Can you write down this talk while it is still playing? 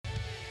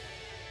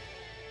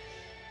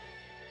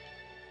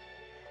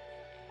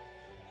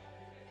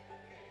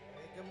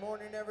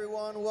morning,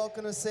 everyone.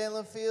 Welcome to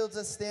Salem Fields.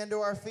 Let's stand to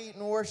our feet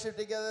and worship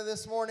together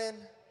this morning.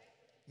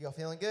 You all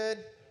feeling good?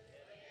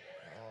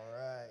 All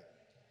right.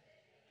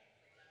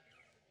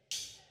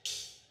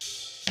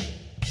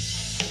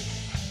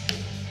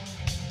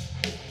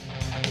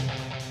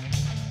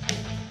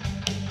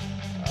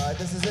 All right,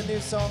 this is a new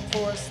song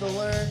for us to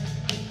learn.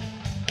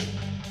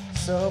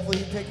 So hopefully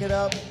you pick it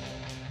up.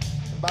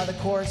 And by the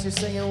chorus, you're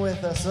singing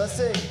with us. So let's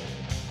sing.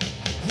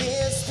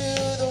 Here's to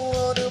the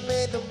one who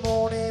made the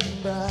morning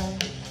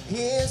bright.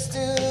 Here's to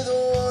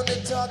the one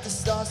who taught the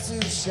stars to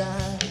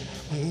shine.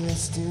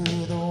 Here's to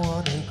the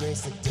one who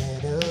graced the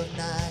dead of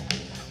night.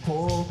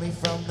 Pulled me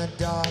from the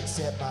dark,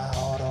 set my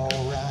heart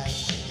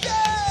alright. Yeah!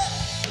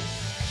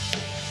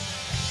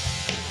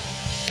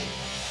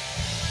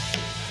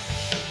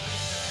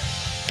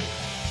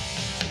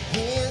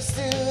 Here's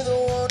to the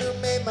one who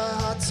made my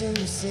heart to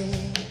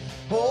sing.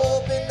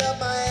 Opened up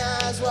my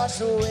eyes, washed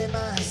away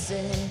my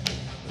sin.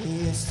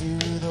 Here's to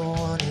the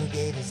one who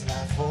gave his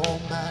life for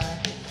mine.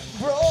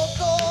 Broke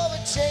all the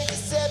chains and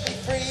set me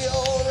free,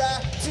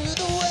 alright. To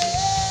the way,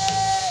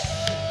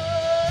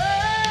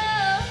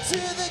 to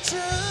the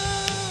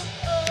truth,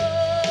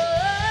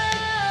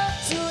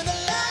 to the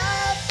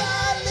life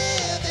I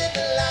live in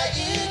the light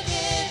you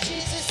give.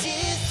 Jesus,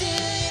 here's to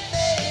your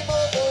name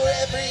over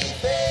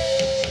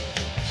everything.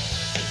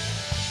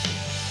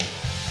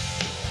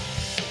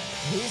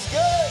 He's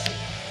good.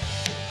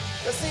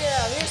 Let's sing it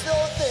out. Here's the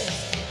old things.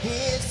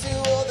 Here's to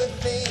all the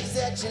things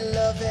that your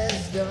love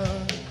has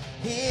done.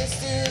 Here's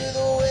to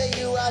the way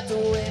you wiped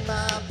away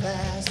my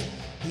past.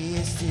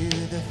 Here's to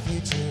the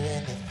future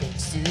and the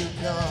things to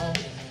come.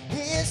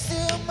 Here's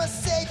to my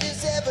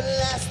Savior's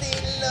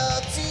everlasting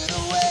love. To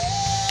the way,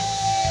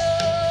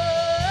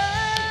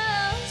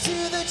 to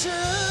the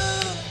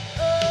truth,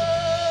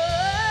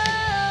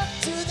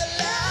 to the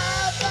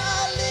life I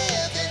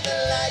live in the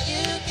light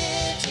you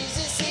give.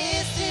 Jesus,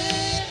 here's to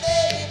your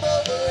name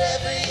over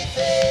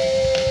everything.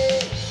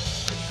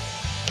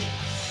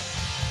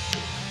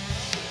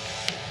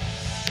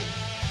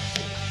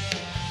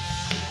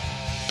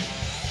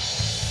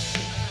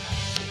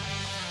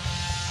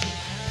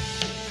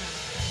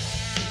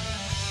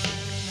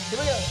 Here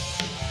we go.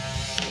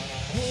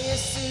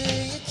 Here's to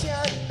your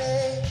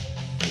kindness.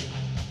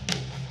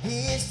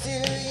 Here's to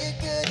your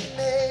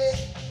goodness.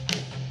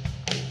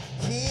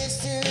 Here's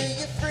to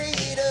your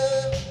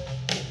freedom.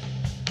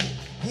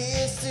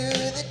 Here's to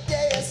the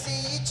day I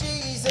see you,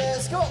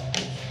 Jesus. Come on.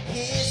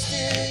 Here's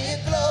to your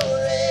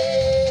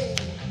glory.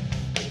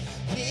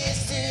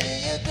 Here's to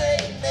your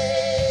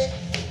greatness.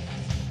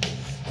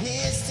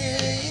 Here's to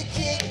your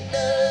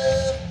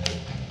kingdom.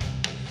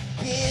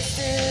 Here's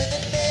to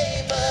the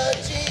name of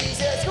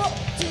Jesus. Come on.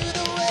 To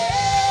the way,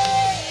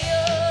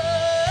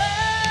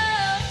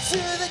 to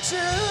the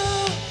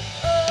truth,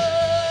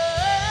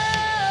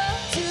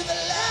 to the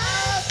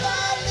life I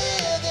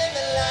live in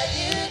the light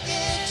you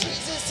give.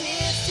 Jesus,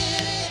 here's to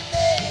your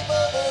name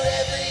over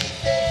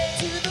everything.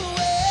 To the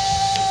way,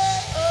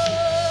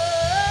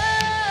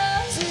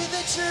 to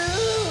the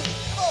truth,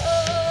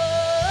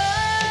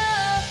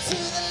 to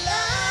the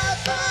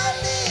life I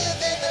live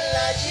in the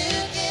light you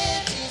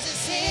give. Jesus,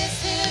 here's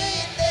to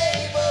your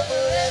name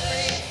over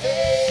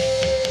everything.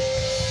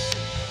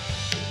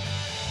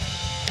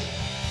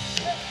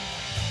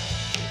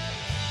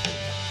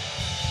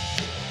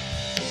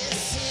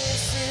 This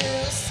is to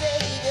a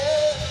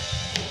Savior.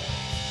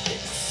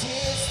 This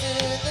is to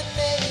the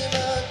name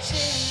of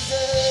Jesus.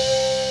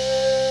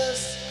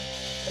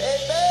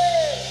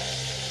 Amen.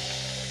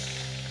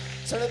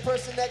 Turn to the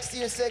person next to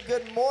you and say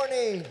good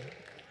morning.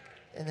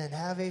 And then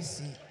have a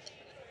seat.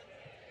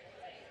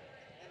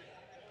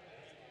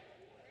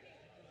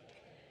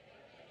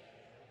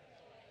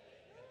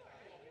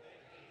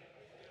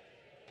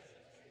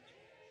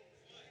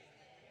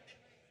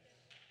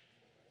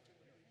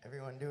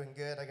 Everyone doing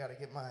good? I got to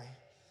get my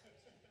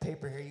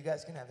paper here. You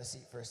guys can have a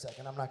seat for a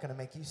second. I'm not going to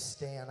make you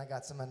stand. I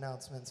got some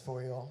announcements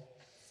for you all.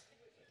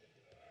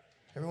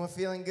 Everyone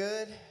feeling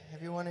good?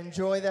 Everyone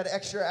enjoy that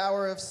extra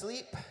hour of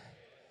sleep?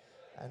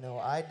 I know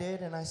I did,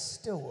 and I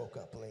still woke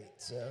up late.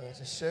 So it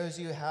just shows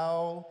you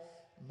how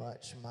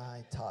much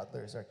my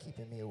toddlers are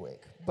keeping me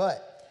awake.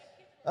 But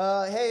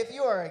hey, if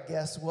you are a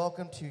guest,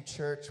 welcome to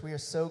church. We are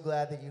so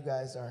glad that you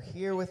guys are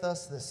here with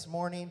us this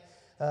morning.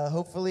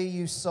 Hopefully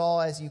you saw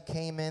as you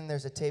came in,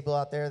 there's a table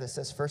out there that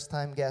says first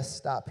time guests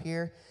stop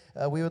here.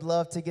 We would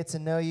love to get to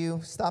know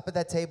you. Stop at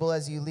that table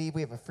as you leave.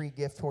 We have a free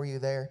gift for you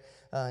there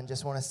and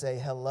just want to say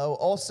hello.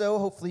 Also,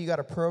 hopefully you got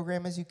a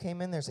program as you came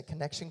in. There's a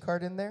connection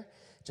card in there.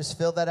 Just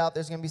fill that out.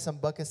 There's going to be some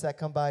buckets that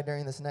come by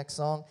during this next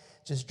song.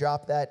 Just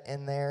drop that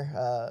in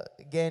there.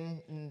 Again,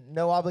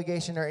 no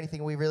obligation or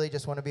anything. We really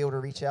just want to be able to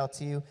reach out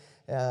to you,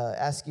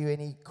 ask you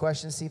any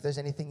questions, see if there's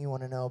anything you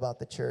want to know about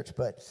the church.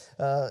 But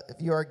if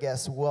you are a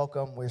guest,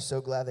 welcome. We're so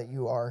glad that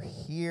you are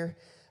here.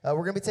 We're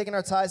going to be taking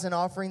our tithes and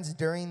offerings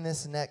during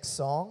this next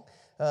song.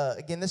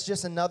 Again, this is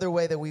just another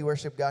way that we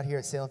worship God here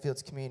at Salem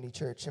Fields Community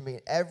Church. I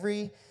mean,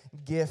 every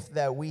gift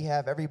that we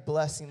have, every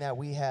blessing that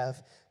we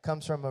have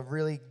comes from a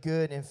really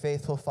good and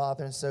faithful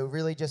Father. And so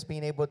really just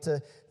being able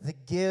to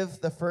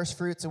give the first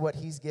fruits of what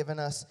he's given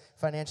us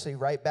financially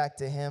right back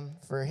to him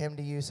for him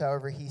to use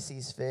however he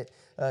sees fit.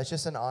 It's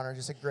just an honor,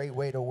 just a great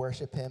way to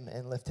worship him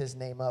and lift his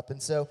name up.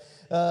 And so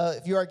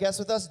if you are a guest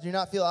with us, do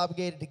not feel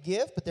obligated to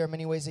give, but there are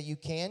many ways that you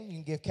can. You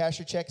can give cash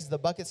or check as the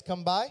buckets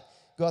come by.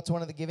 Go out to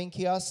one of the giving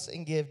kiosks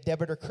and give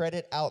debit or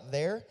credit out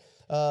there.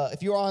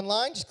 If you're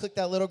online, just click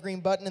that little green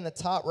button in the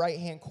top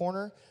right-hand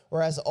corner.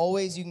 Or as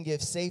always, you can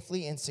give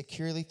safely and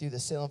securely through the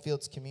Salem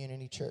Fields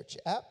Community Church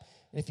app.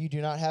 And if you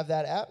do not have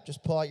that app,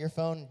 just pull out your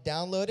phone and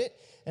download it.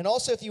 And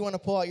also, if you want to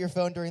pull out your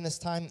phone during this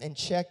time and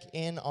check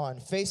in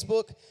on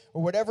Facebook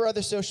or whatever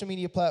other social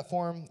media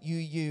platform you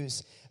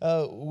use.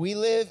 We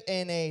live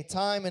in a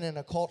time and in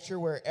a culture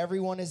where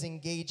everyone is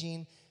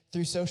engaging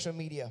through social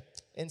media.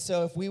 And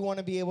so if we want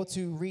to be able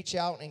to reach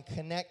out and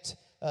connect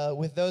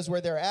with those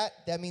where they're at,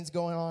 that means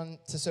going on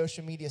to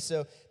social media.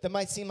 So that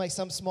might seem like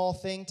some small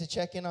thing to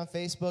check in on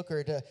Facebook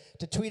or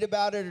to tweet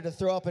about it or to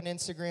throw up an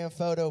Instagram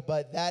photo,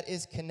 but that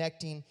is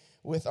connecting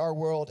with our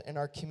world and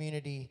our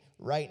community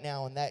right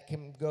now. And that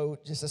can go,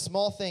 just a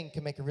small thing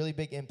can make a really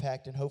big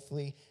impact and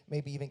hopefully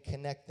maybe even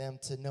connect them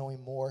to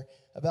knowing more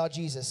about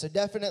Jesus. So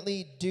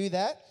definitely do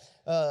that.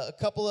 A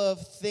couple of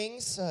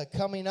things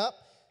coming up.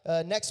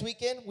 Next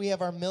weekend, we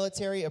have our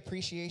Military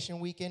Appreciation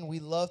Weekend. We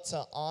love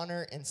to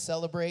honor and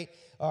celebrate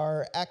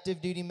our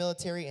active duty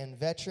military and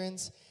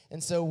veterans.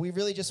 And so we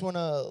really just want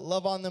to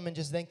love on them and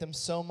just thank them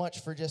so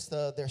much for just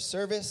their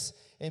service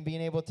and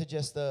being able to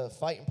just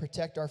fight and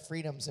protect our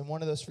freedoms. And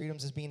one of those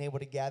freedoms is being able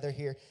to gather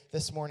here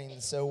this morning.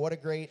 And so what a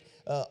great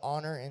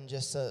honor, and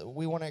just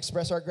we want to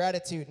express our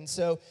gratitude. And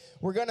so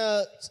we're going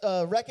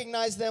to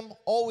recognize them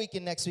all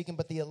weekend next weekend,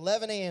 but the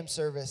 11 a.m.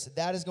 service,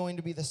 that is going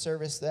to be the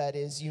service that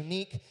is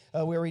unique,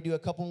 where we do a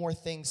couple more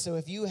things. So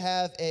if you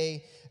have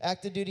a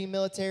active duty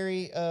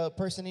military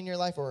person in your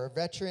life or a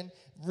veteran,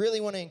 really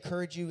want to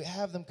encourage you,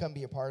 have them come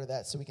be a part of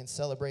that so we can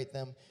celebrate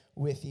them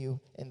with you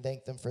and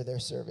thank them for their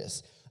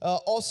service.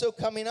 Also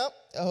coming up,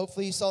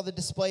 hopefully you saw the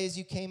display as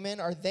you came in,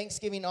 our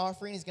Thanksgiving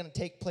offering is going to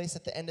take place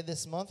at the end of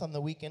this month on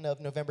the weekend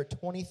of November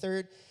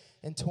 23rd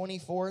and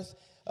 24th.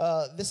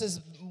 This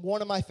is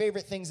one of my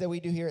favorite things that we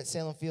do here at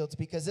Salem Fields,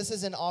 because this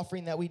is an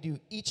offering that we do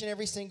each and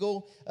every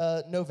single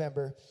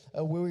November,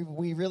 where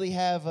we really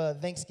have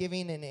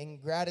Thanksgiving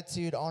and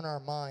gratitude on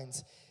our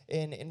minds.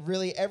 And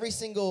really every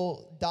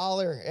single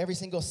dollar, every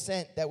single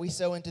cent that we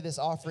sow into this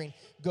offering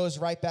goes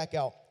right back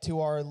out to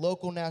our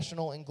local,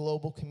 national, and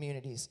global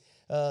communities.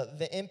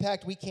 The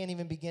impact we can't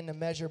even begin to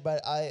measure,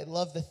 but I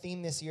love the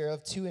theme this year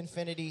of To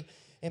Infinity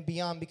and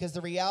Beyond, because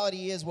the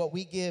reality is what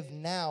we give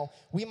now,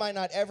 we might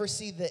not ever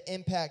see the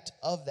impact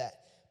of that,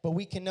 but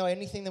we can know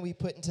anything that we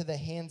put into the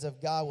hands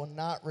of God will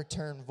not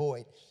return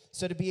void.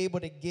 So to be able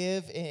to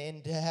give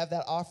and to have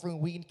that offering,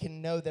 we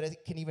can know that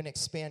it can even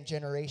expand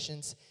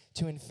generations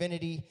to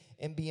infinity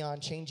and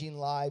beyond, changing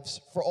lives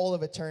for all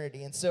of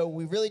eternity. And so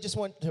we really just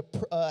want to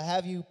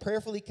have you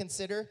prayerfully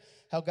consider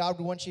how God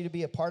would want you to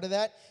be a part of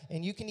that.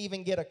 And you can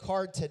even get a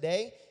card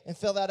today and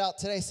fill that out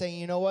today saying,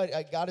 you know what,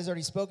 God has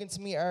already spoken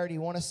to me. I already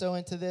want to sow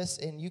into this,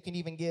 and you can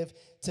even give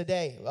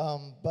today.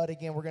 But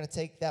again, we're going to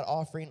take that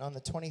offering on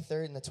the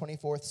 23rd and the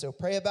 24th, so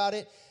pray about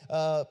it.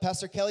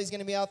 Pastor Kelly's going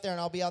to be out there,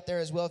 and I'll be out there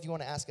as well if you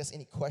want to ask us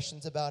any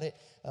questions about it.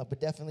 But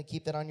definitely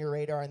keep that on your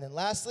radar. And then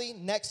lastly,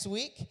 next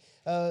weekend,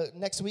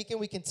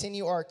 we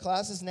continue our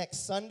classes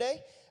next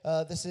Sunday.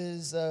 This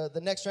is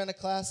the next round of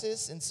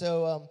classes, and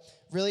so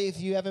really,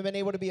 if you haven't been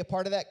able to be a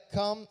part of that,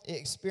 come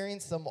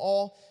experience them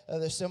all.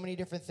 There's so many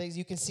different things.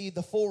 You can see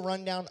the full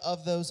rundown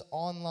of those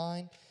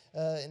online,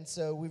 and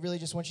so we really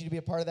just want you to be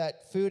a part of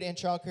that. Food and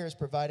childcare is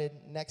provided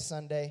next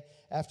Sunday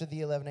after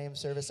the 11 a.m.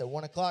 service at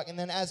 1 o'clock, and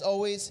then as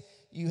always,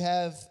 you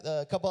have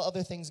a couple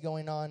other things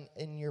going on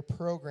in your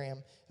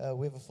program.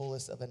 We have a full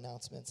list of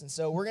announcements, and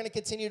so we're going to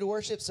continue to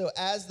worship. So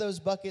as those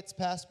buckets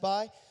pass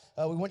by,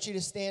 we want you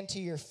to stand to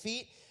your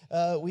feet.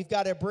 We've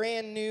got a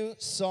brand new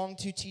song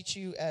to teach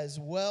you as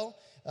well.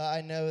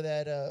 I know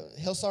that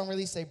Hillsong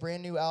released a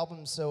brand new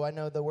album, so I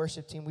know the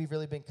worship team, we've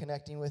really been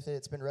connecting with it.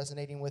 It's been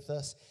resonating with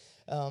us.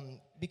 And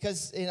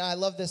I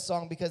love this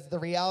song because the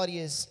reality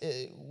is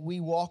we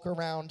walk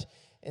around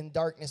in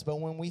darkness, but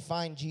when we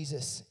find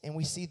Jesus and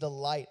we see the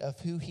light of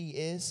who he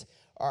is,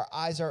 our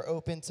eyes are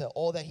open to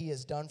all that he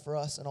has done for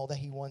us and all that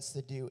he wants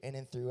to do in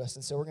and through us.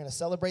 And so we're going to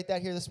celebrate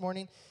that here this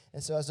morning.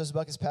 And so as those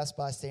buckets pass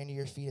by, stand to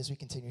your feet as we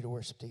continue to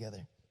worship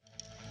together.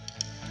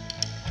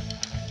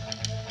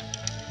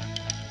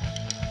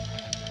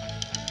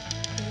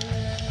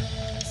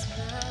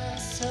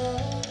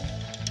 Soul,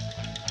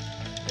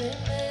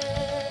 remember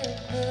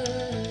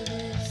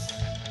this.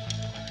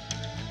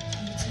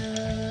 He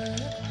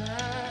took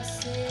my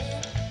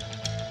sin,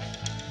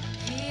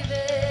 he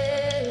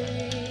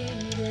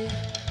buried it.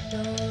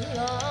 No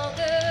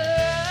longer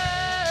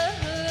I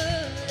who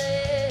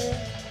live,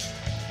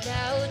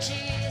 now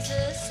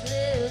Jesus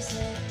lives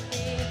in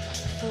me.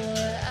 For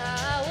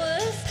I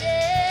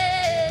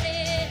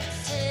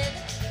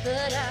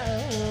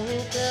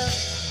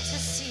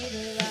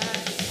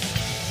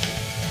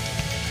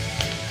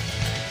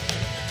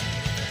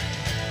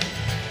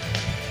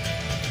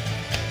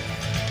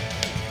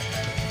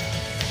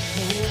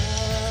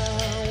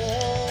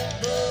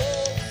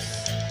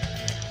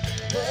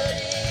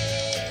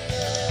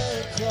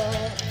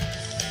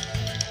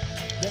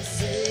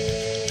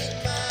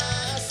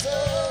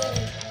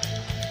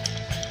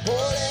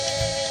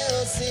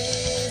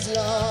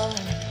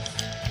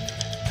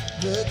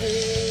The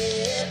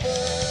grip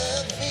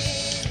of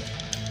fear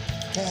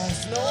has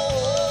no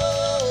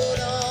hold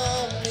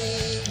on me.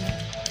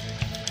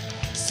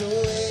 So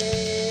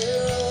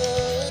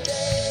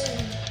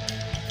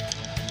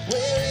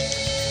where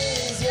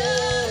is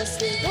your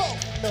sting?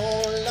 No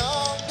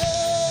longer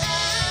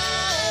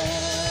I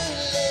will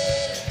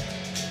live.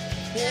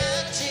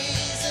 Now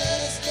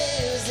Jesus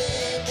lives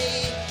in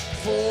me.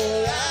 For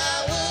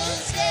I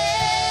was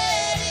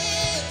dead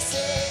in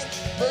sin,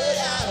 but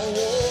I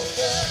woke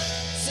up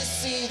to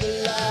see the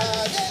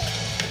light. Yeah.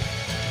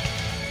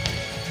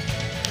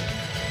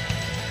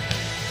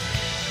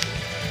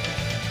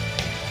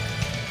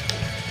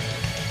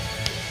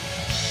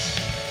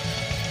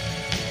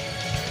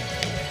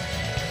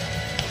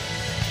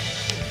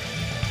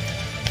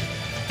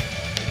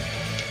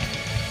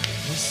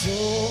 So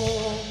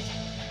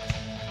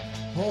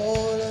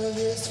all of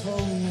this for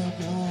your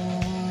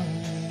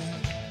glory.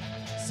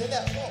 Say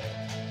that more.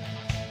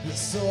 Yes,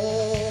 so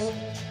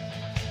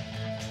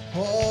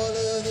all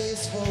of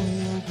this for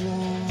your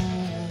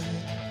glory.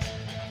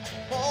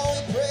 Oh,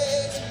 we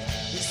praise you.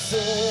 Yes,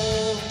 so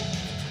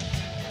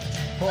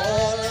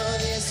all of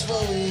this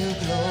for your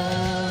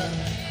glory.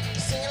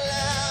 Sing it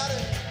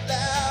louder,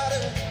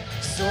 louder.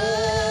 So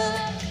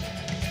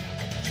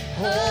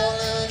all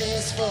of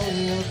this for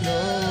your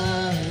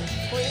glory.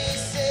 We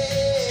say,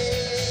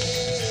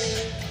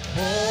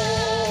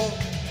 oh,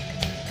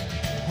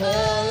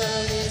 all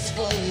of this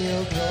for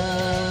your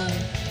glory.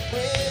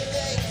 With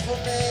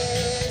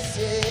thankfulness,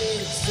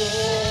 yes, so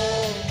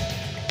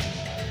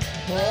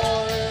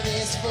all of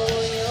this for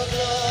your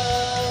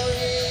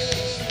glory.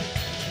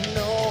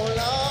 No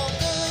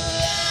longer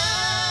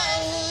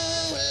I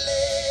will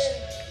live,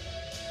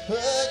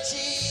 but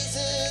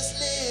Jesus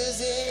lives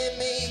in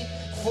me.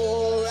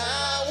 For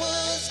I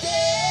was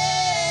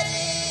dead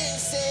in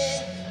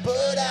sin,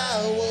 but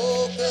I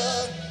woke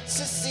up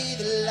to see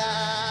the light.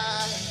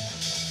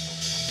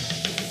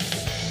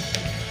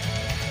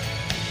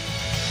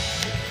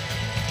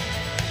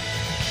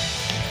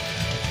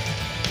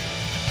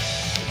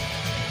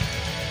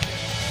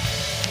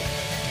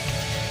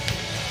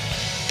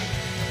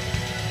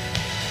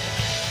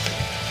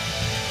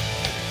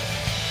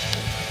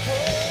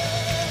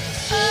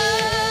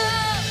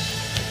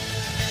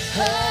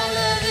 All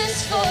of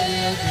this for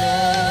your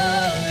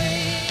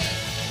glory.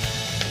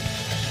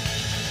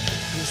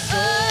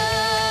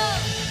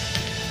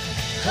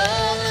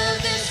 All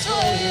of this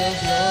for your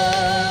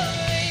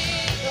glory.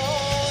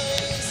 All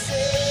of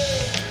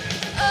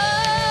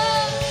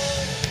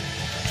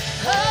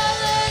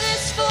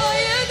this for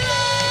your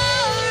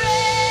glory.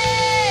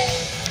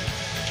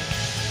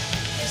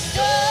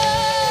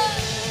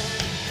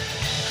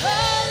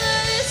 All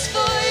of this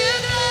for your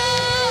glory.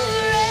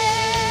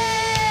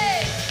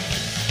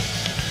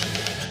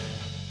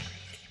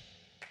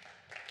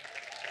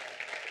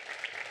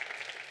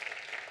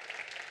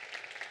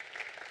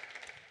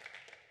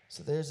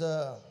 So there's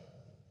a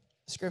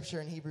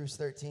scripture in Hebrews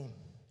 13,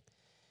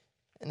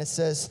 and it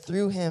says,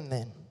 through him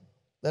then,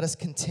 let us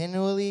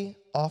continually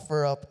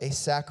offer up a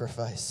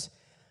sacrifice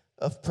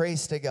of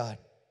praise to God.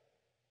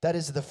 That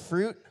is the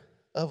fruit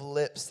of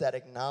lips that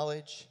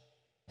acknowledge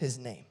his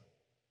name.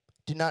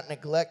 Do not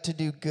neglect to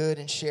do good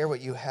and share what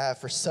you have,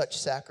 for such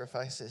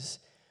sacrifices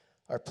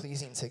are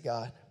pleasing to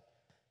God.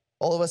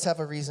 All of us have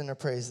a reason to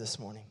praise this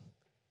morning.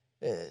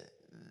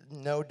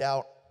 No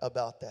doubt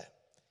about that.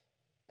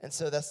 And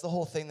so that's the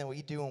whole thing that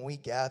we do when we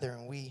gather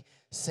and we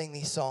sing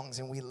these songs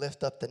and we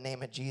lift up the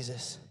name of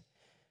Jesus.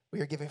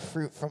 We are giving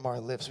fruit from our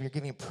lips. We are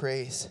giving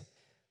praise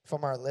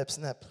from our lips,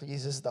 and that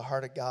pleases the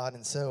heart of God.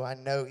 And so I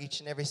know each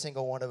and every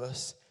single one of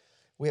us,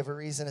 we have a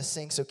reason to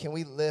sing. So can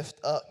we lift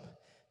up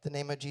the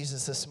name of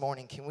Jesus this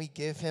morning? Can we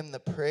give him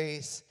the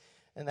praise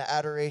and the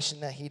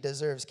adoration that he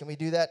deserves? Can we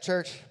do that,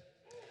 church?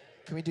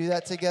 Can we do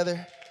that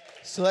together?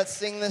 So let's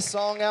sing this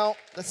song out.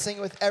 Let's sing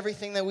it with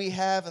everything that we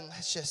have, and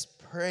let's just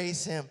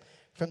praise him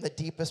from the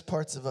deepest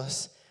parts of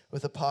us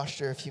with a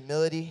posture of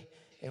humility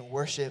and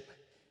worship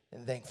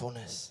and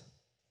thankfulness.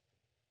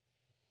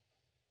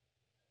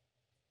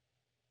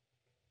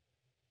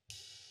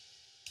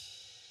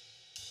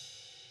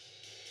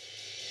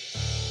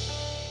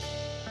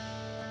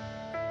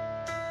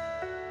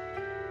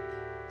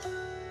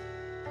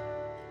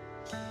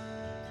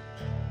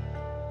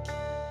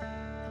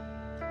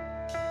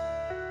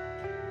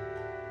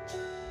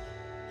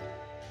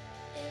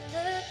 In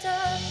the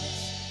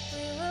darkness,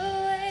 we were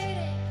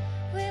waiting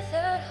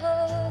without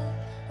hope,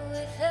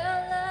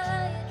 without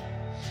light,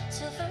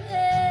 till from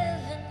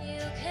heaven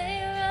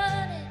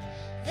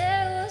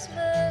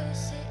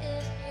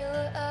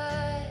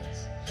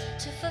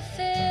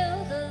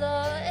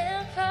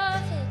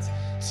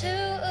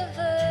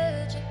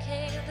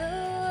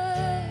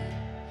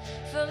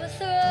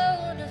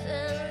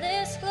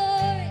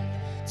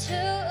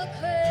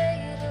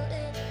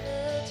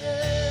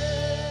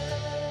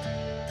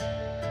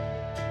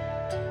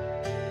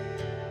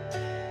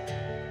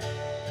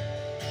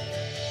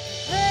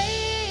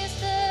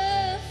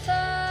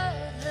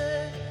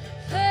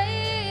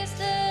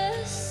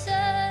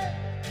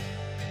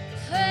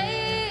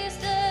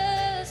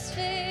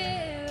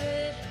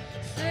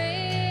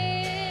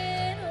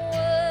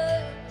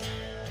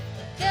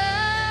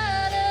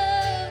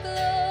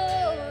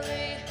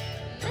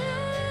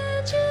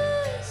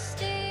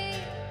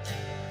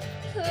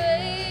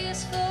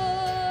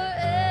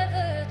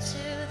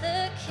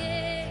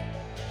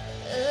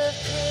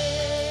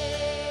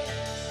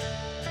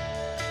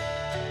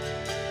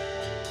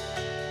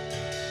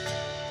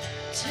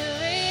to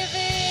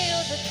reveal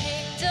the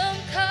kingdom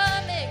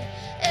coming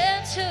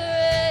and to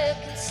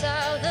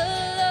reconcile the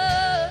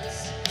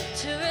lost,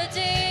 to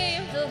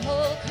redeem the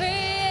whole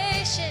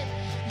creation.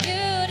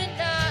 You did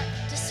not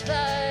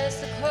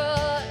despise the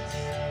cross,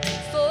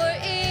 for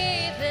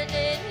even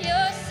in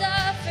your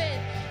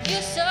suffering,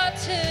 you saw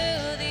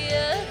to the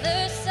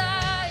other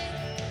side,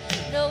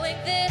 knowing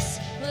this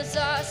was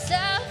our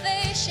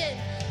salvation.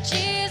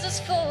 Jesus,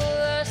 for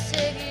our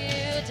sake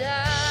you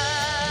died.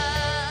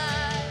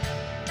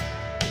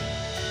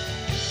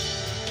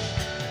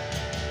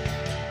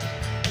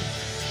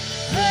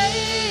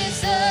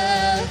 Praise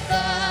the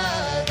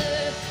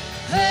Father,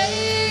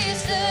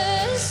 praise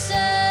the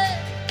Son,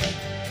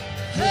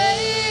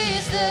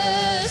 praise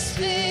the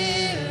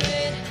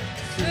Spirit,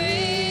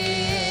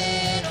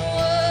 three in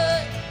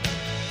one.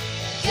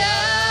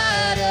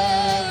 God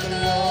of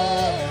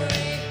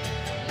glory,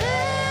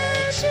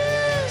 majesty,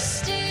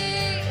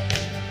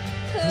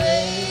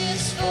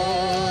 praise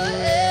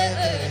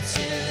forever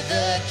to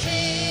the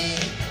King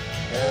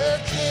of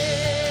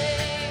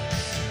Kings.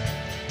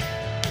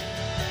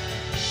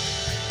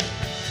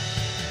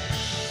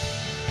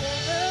 When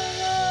the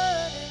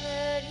morning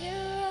that you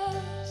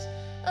rose,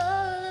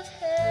 all of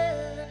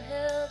heaven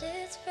held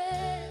its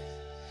breath,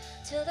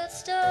 till that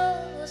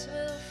stone was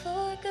moved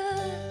for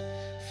good,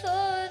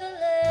 for the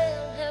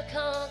Lamb had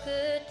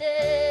conquered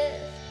death.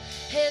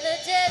 And the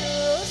dead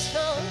rose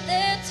from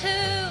their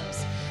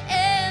tombs,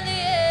 and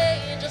the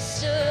angels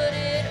stood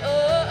in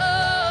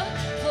awe,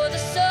 for the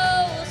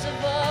souls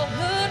of all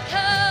who'd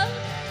come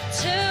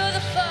to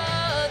the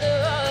Father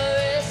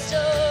are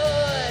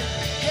restored.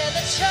 And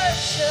the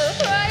church of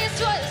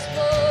Christ was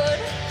born,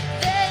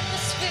 then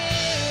the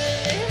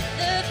Spirit lit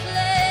the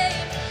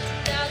flame.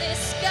 Now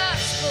this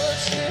gospel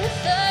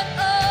truth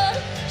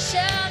unowned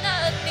shall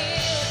not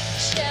kneel,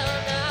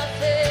 shall not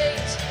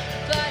faint.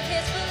 By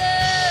His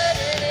blood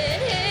and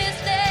in His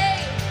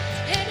name,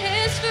 in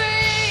His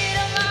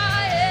freedom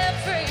I am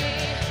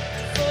free.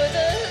 For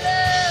the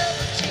love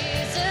of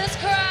Jesus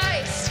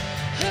Christ,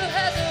 who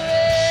has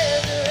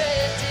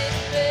resurrected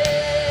me.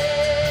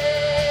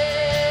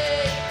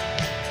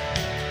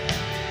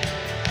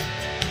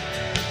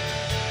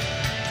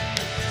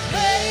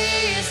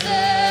 Praise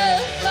the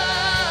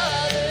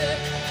Father,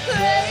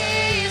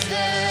 praise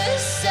the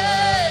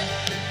Son,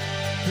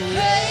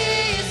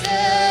 praise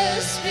the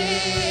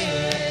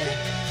Spirit,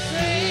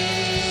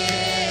 three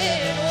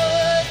in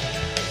one.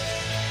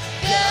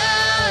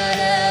 God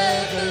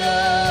of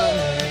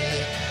glory,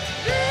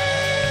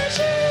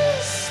 majesty,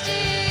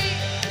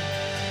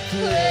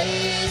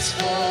 praise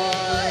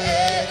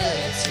forever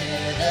to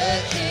the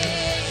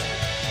King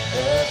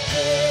of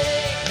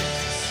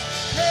Kings.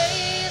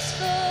 Praise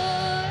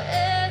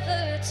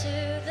forever to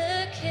the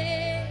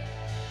King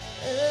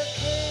of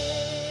Kings.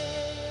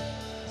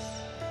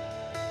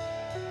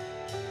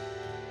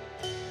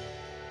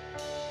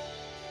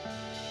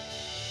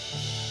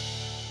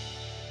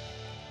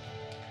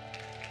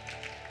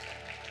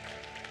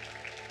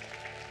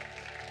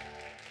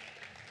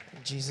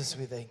 Jesus,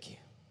 we thank you.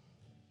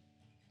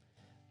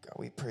 God,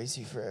 we praise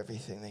you for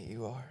everything that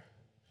you are.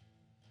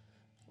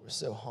 We're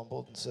so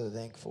humbled and so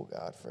thankful,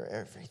 God, for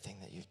everything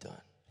that you've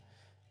done.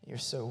 You're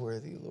so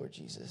worthy, Lord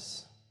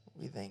Jesus.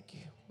 We thank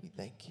you. We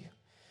thank you.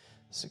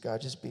 So, God,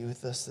 just be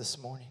with us this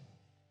morning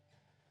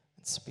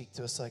and speak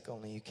to us like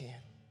only you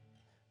can.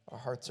 Our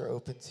hearts are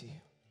open to you.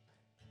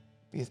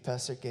 Be with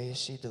Pastor Gay as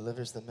she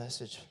delivers the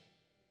message.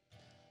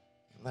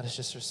 Let us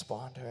just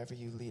respond however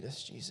you lead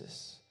us,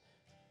 Jesus.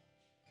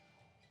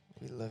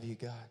 We love you,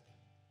 God,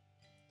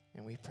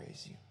 and we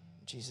praise you.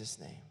 In Jesus'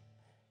 name,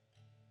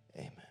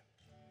 amen.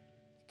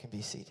 You can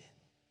be seated.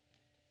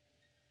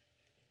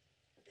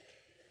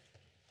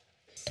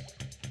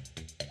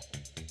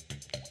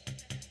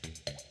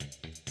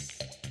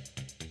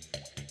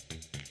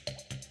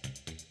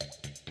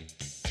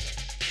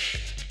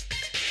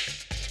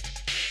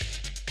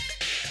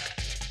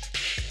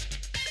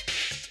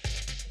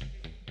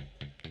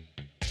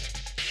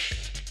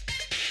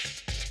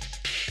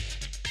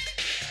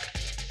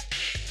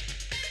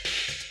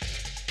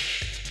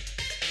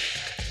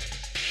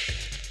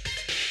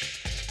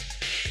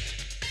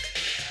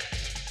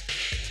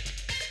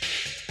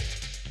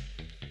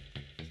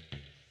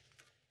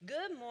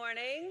 Good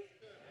morning.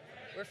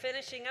 We're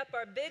finishing up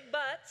our big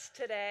butts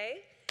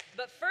today.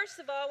 But first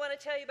of all, I want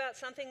to tell you about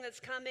something that's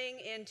coming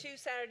in 2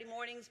 Saturday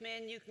mornings.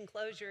 Men, you can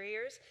close your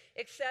ears,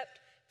 except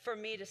for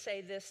me to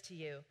say this to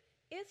you.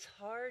 It's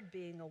hard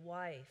being a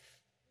wife.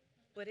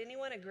 Would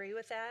anyone agree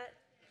with that?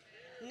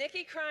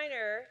 Nikki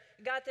Kreiner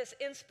got this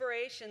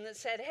inspiration that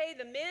said, hey,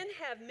 the men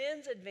have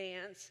men's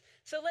advance,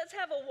 so let's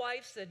have a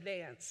wife's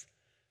advance.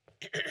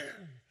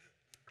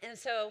 And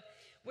so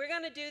we're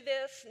going to do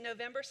this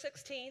November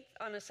 16th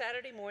on a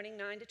Saturday morning,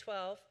 9 to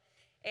 12.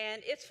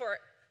 And it's for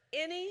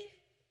any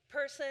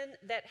person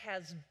that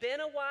has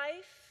been a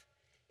wife,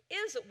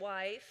 is a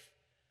wife,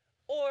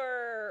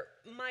 or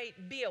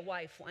might be a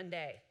wife one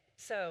day.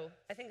 So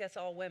I think that's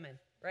all women,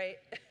 right?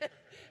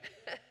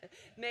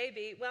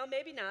 Maybe. Well,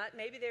 maybe not.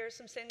 Maybe there are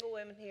some single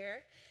women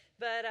here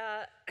But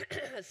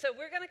so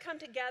we're going to come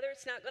together.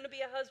 It's not going to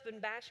be a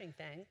husband bashing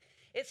thing.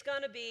 It's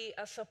going to be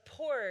a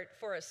support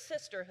for a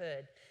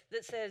sisterhood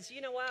that says, you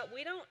know what,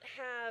 we don't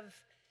have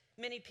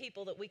many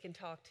people that we can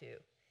talk to.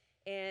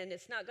 And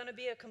it's not going to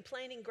be a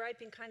complaining,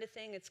 griping kind of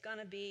thing. It's going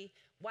to be,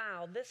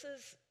 wow, this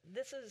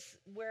is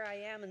where I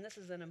am, and this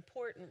is an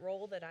important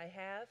role that I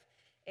have.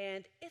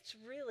 And it's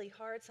really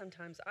hard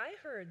sometimes. I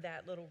heard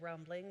that little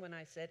rumbling when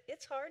I said,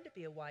 it's hard to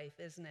be a wife,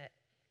 isn't it?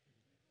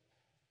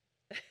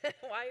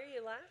 Why are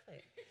you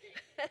laughing?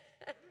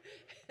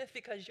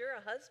 Because you're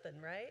a husband,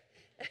 right?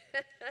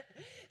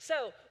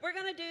 So we're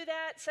going to do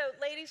that. So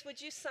ladies,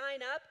 would you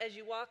sign up as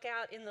you walk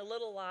out in the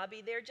little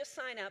lobby there? Just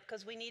sign up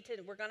because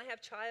we're going to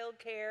have child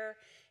care,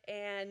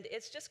 and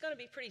it's just going to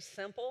be pretty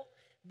simple.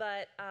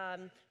 But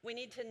we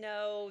need to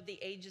know the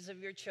ages of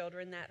your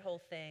children, that whole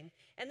thing.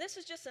 And this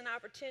is just an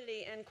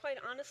opportunity, and quite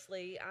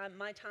honestly,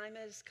 my time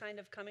is kind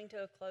of coming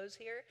to a close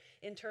here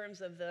in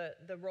terms of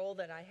the role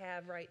that I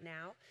have right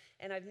now.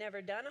 And I've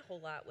never done a whole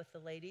lot with the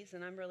ladies,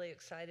 and I'm really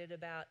excited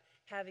about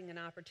having an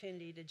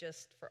opportunity to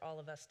for all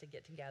of us to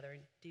get together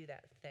and do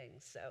that thing.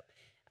 So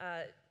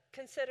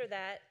consider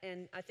that,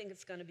 and I think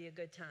it's going to be a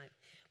good time.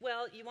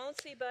 Well, you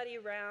won't see Buddy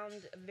around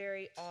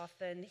very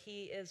often.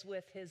 He is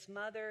with his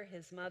mother.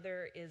 His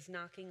mother is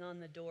knocking on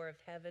the door of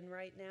heaven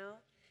right now,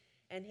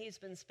 and he's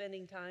been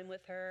spending time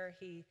with her.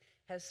 He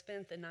has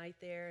spent the night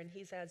there, and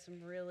he's had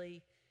some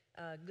really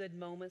good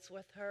moments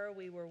with her.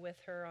 We were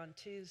with her on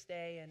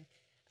Tuesday, and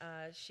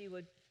she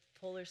would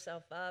pull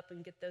herself up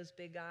and get those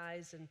big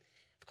eyes, and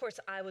of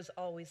course, I was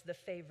always the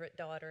favorite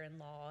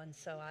daughter-in-law, and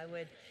so I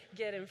would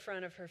get in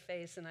front of her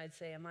face and I'd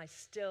say, am I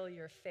still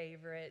your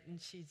favorite?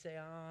 And she'd say,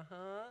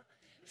 uh-huh.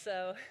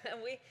 So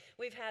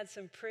we've had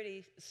some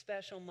pretty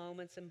special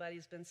moments, and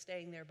Buddy's been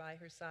staying there by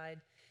her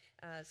side.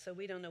 So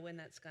we don't know when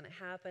that's going to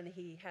happen.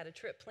 He had a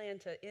trip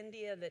planned to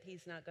India that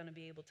he's not going to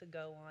be able to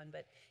go on,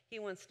 but he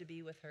wants to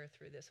be with her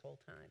through this whole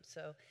time.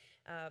 So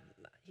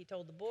he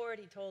told the board,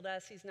 he told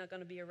us he's not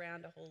going to be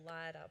around a whole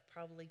lot. I'll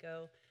probably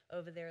go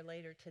over there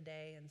later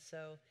today. And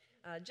so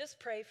just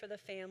pray for the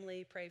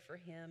family, pray for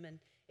him. And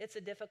it's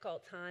a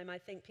difficult time. I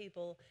think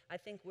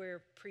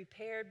we're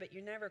prepared, but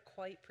you're never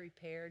quite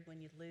prepared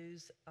when you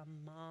lose a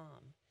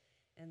mom.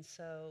 And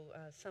so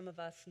some of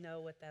us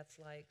know what that's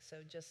like. So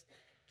just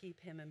keep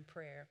him in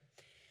prayer.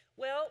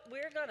 Well,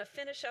 we're going to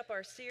finish up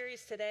our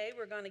series today.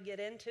 We're going to get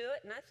into it,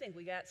 and I think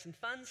we got some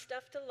fun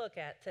stuff to look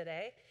at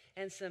today,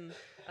 and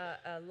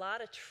a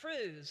lot of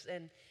truths.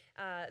 And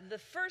the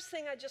first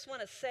thing I just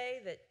want to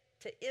say that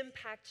to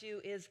impact you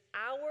is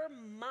our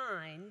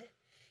mind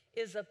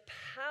is a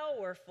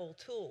powerful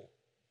tool.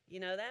 You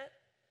know that?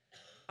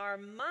 Our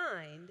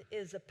mind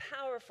is a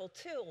powerful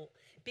tool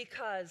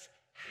because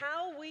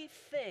how we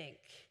think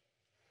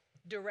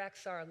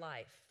directs our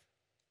life.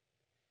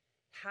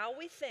 How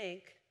we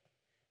think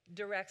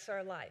directs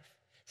our life.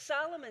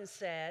 Solomon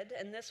said,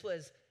 and this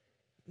was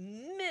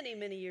many,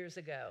 many years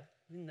ago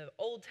in the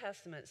Old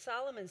Testament,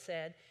 Solomon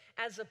said,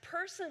 as a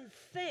person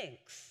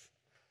thinks,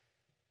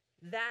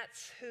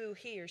 that's who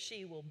he or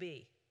she will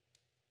be.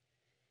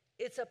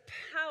 It's a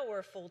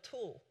powerful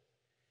tool.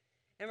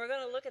 And we're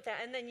going to look at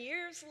that. And then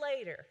years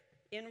later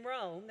in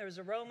Rome, there was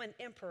a Roman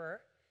emperor,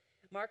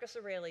 Marcus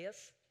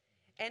Aurelius,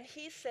 and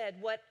he said,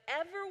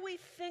 whatever we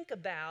think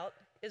about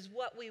is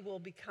what we will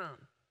become.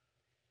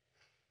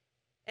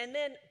 And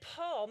then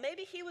Paul,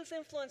 maybe he was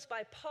influenced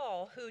by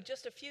Paul, who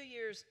just a few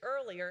years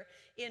earlier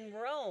in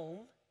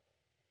Rome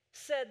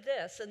said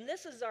this, and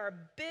this is our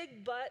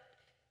big butt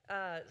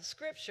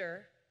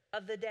scripture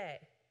of the day.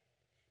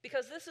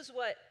 Because this is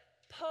what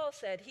Paul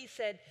said. He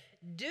said,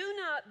 do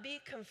not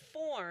be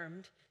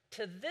conformed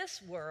to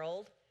this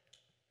world,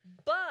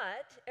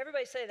 but,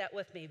 everybody say that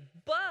with me,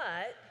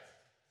 but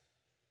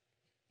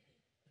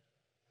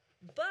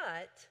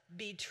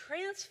be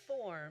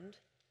transformed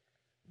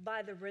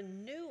by the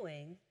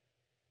renewing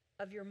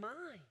of your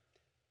mind.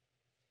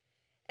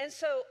 And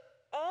so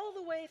all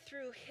the way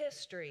through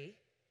history,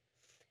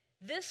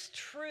 this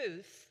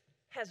truth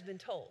has been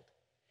told.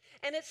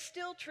 And it's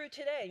still true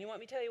today. And you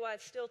want me to tell you why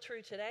it's still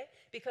true today?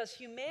 Because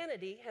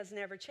humanity has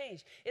never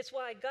changed. It's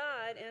why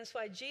God and it's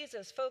why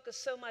Jesus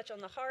focused so much on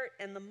the heart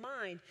and the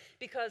mind,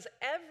 because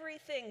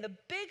everything, the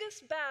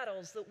biggest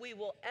battles that we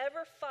will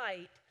ever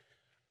fight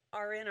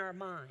are in our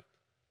mind.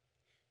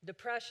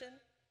 Depression,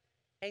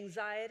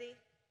 anxiety,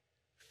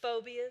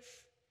 phobias,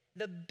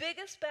 the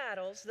biggest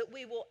battles that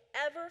we will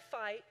ever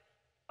fight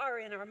are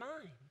in our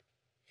mind.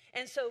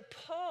 And so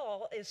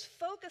Paul is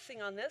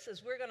focusing on this,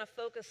 as we're going to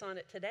focus on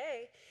it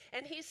today,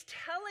 and he's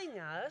telling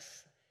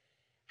us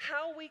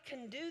how we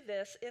can do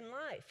this in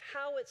life,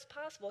 how it's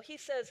possible. He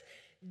says,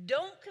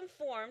 don't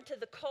conform to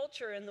the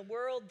culture and the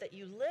world that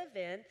you live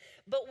in,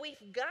 but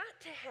we've got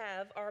to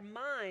have our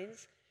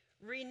minds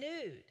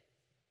renewed.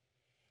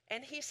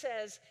 And he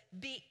says,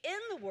 be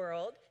in the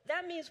world.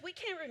 That means we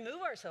can't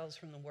remove ourselves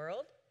from the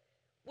world.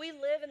 We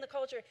live in the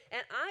culture,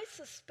 and I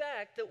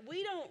suspect that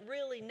we don't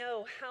really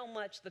know how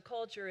much the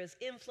culture is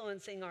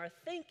influencing our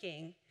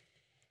thinking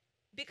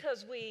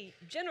because we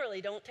generally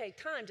don't take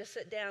time to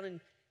sit down and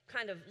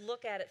kind of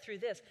look at it through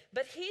this.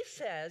 But he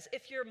says,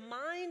 if your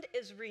mind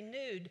is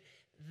renewed,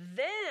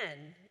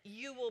 then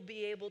you will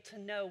be able to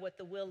know what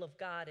the will of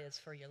God is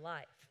for your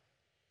life.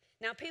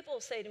 Now, people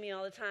say to me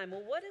all the time,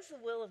 well, what is the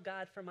will of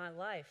God for my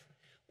life?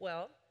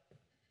 Well,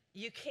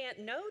 you can't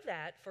know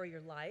that for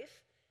your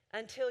life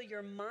until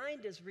your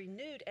mind is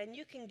renewed and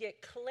you can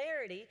get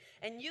clarity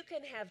and you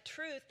can have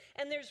truth.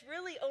 And there's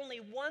really only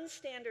one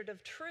standard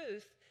of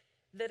truth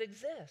that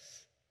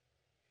exists.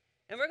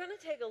 And we're going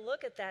to take a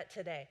look at that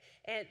today.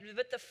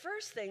 But the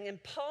first thing,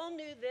 and Paul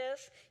knew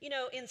this,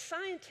 in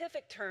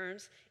scientific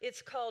terms,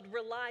 it's called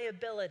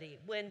reliability,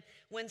 when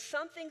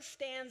something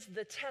stands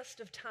the test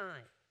of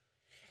time.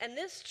 And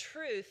this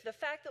truth, the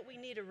fact that we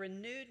need a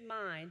renewed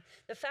mind,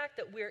 the fact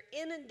that we're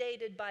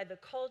inundated by the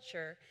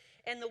culture,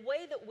 and the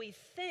way that we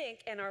think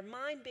and our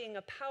mind being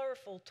a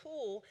powerful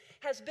tool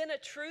has been a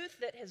truth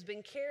that has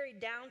been carried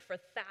down for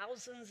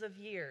thousands of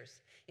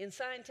years. In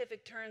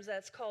scientific terms,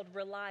 that's called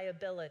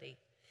reliability.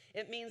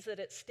 It means that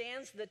it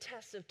stands the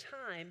test of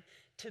time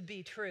to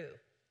be true.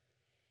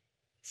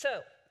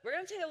 So, we're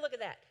going to take a look at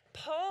that.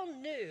 Paul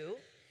knew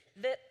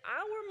that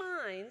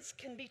our minds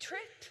can be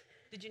tricked.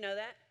 Did you know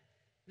that?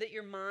 That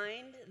your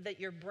mind,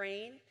 that your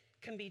brain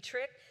can be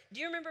tricked.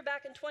 Do you remember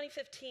back in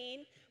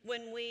 2015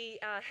 when we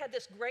had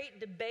this great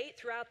debate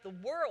throughout the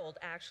world,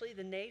 actually,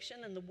 the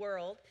nation and the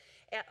world,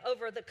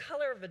 over the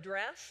color of a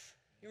dress?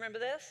 You remember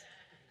this?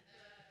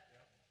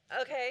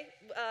 Okay,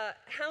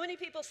 how many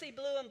people see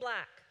blue and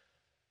black?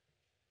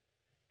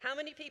 How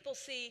many people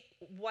see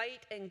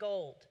white and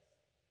gold?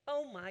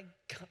 Oh my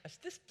gosh,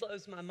 this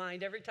blows my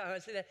mind every time I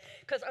see that.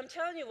 Because I'm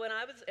telling you,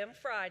 on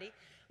Friday,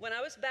 when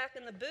I was back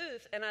in the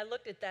booth and I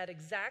looked at that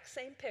exact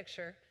same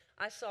picture,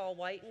 I saw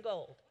white and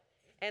gold.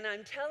 And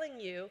I'm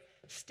telling you,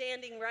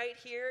 standing right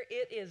here,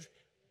 it is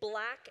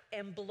black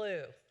and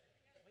blue.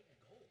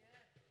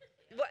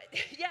 What?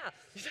 Yeah.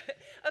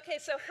 Okay,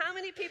 so how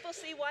many people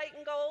see white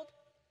and gold?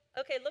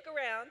 Okay, look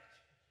around.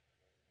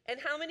 And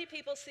how many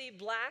people see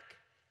black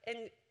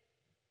and...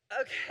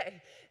 Okay,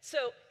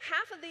 so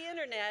half of the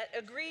internet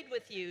agreed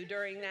with you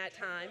during that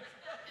time.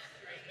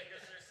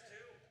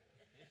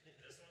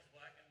 This one's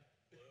black and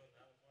blue, and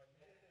that one's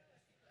white and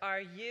gold. Are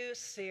you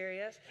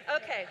serious?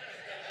 Okay,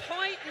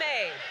 point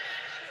made.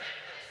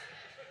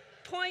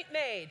 Point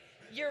made.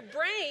 Your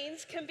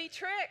brains can be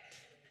tricked.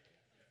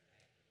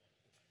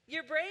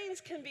 Your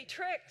brains can be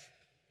tricked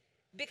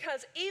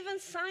because even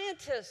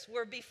scientists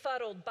were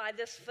befuddled by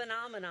this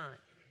phenomenon.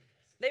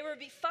 They were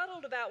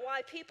befuddled about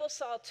why people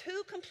saw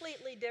two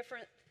completely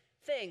different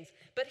things.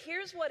 But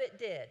here's what it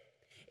did.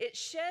 It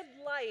shed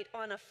light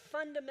on a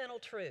fundamental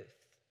truth.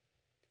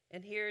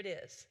 And here it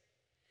is.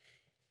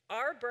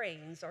 Our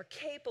brains are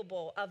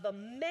capable of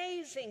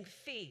amazing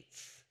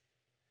feats,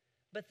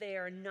 but they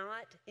are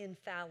not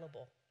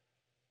infallible.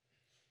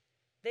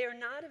 They are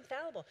not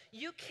infallible.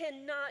 You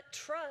cannot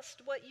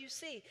trust what you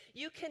see.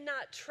 You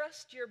cannot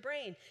trust your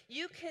brain.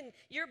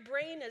 Your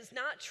brain is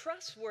not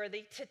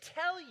trustworthy to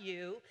tell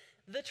you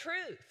the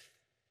truth.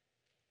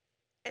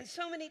 And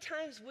so many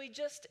times we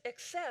just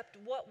accept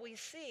what we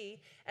see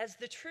as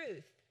the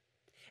truth.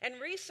 And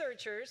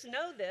researchers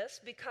know this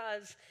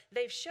because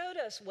they've showed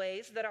us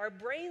ways that our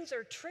brains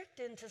are tricked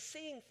into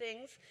seeing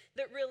things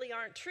that really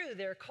aren't true.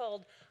 They're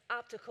called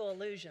optical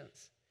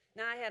illusions.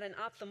 Now, I had an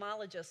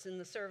ophthalmologist in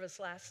the service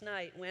last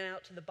night, went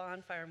out to the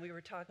bonfire, and we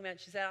were talking about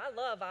it. She said, I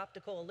love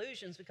optical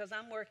illusions because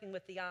I'm working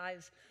with the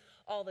eyes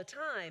all the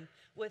time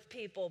with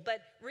people.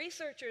 But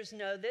researchers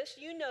know this.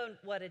 You know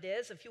what it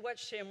is. If you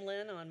watch Shim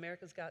Lin on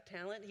America's Got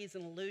Talent, he's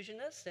an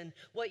illusionist, and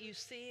what you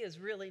see is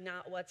really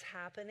not what's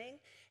happening,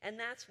 and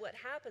that's what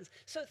happens.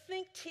 So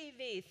think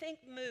TV, think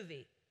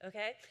movie,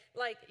 okay?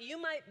 Like you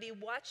might be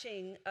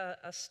watching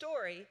a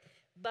story,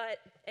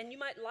 and you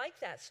might like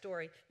that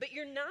story, but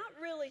you're not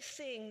really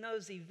seeing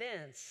those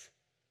events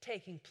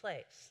taking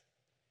place.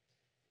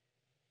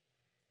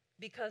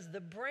 Because the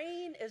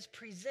brain is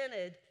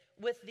presented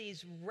with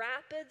these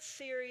rapid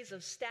series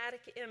of static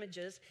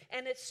images,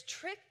 and it's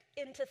tricked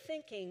into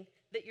thinking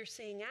that you're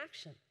seeing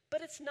action,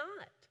 but it's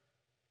not.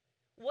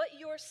 What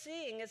you're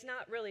seeing is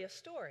not really a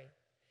story.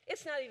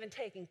 It's not even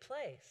taking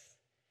place.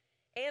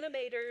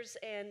 Animators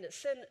and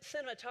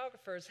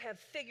cinematographers have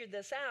figured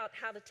this out,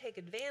 how to take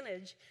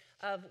advantage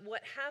of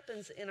what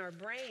happens in our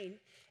brain,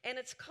 and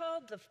it's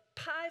called the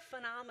pi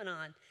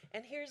phenomenon.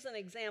 And here's an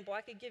example.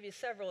 I could give you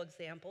several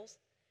examples,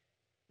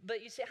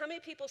 but you see, how many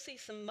people see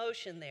some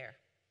motion there?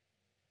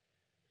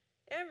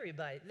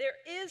 Everybody. There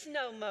is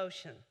no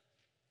motion.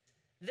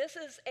 This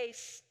is a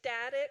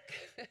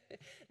static,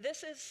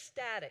 this is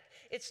static.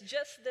 It's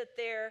just that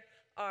there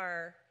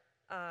are,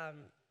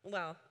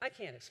 well, I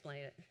can't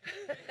explain it.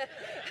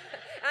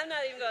 I'm not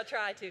even going to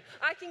try to.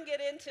 I can get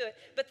into it,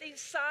 but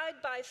these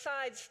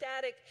side-by-side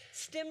static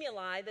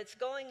stimuli that's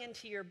going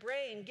into your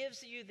brain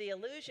gives you the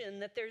illusion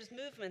that there's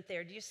movement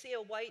there. Do you see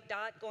a white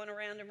dot going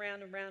around and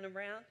around and around and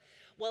around?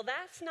 Well,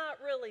 that's not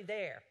really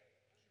there.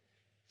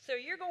 So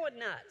you're going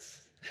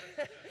nuts.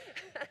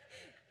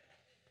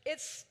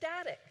 It's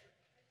static.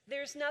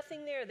 There's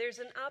nothing there. There's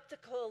an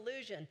optical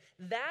illusion.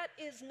 That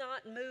is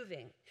not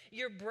moving.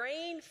 Your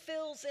brain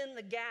fills in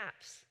the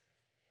gaps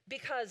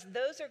because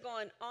those are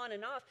going on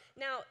and off.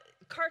 Now,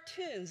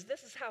 cartoons,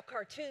 this is how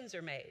cartoons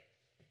are made.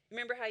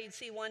 Remember how you'd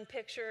see one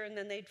picture and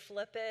then they'd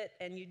flip it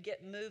and you'd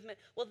get movement?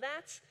 Well,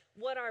 that's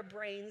what our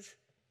brains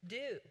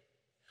do.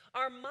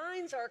 Our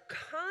minds are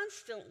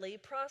constantly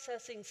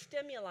processing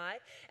stimuli,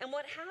 and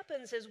what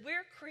happens is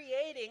we're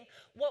creating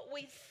what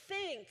we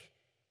think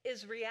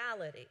is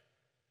reality,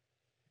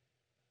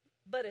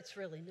 but it's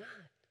really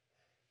not.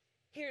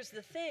 Here's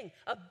the thing,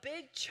 a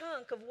big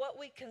chunk of what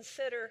we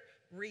consider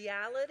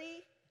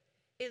reality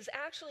is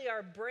actually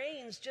our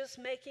brains just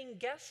making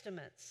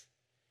guesstimates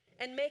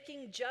and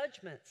making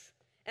judgments.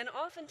 And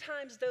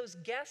oftentimes those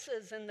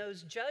guesses and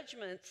those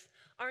judgments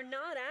are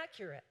not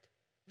accurate.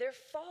 They're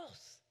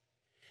false.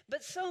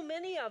 But so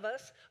many of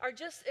us are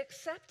just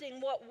accepting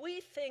what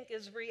we think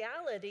is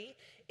reality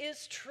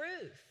is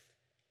truth.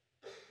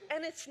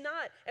 And it's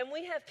not. And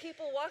we have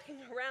people walking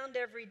around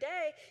every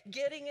day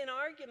getting in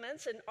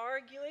arguments and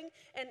arguing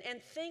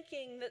and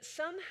thinking that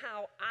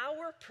somehow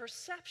our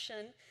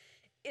perception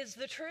is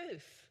the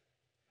truth.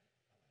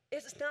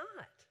 It's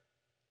not.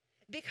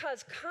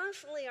 Because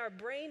constantly our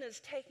brain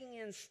is taking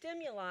in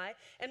stimuli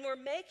and we're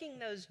making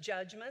those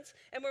judgments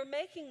and we're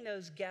making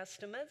those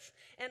guesstimates,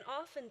 and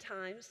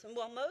oftentimes,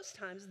 well, most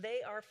times, they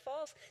are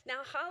false. Now,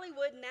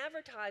 Hollywood and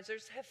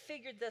advertisers have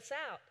figured this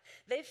out.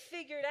 They've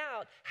figured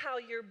out how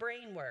your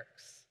brain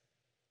works.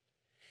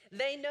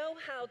 They know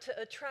how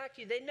to attract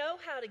you. They know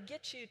how to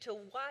get you to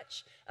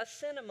watch a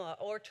cinema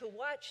or to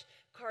watch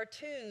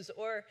cartoons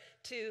or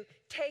to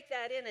take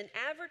that in. And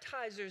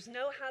advertisers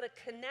know how to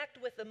connect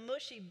with a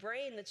mushy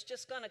brain that's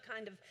just going to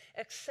kind of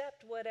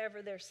accept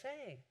whatever they're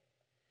saying.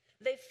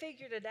 They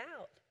figured it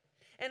out.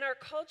 And our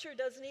culture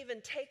doesn't even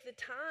take the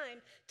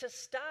time to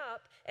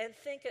stop and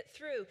think it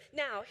through.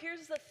 Now,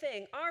 here's the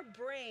thing. Our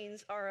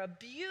brains are a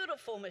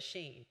beautiful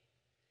machine.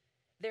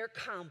 They're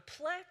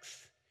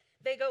complex.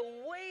 They go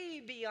way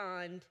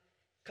beyond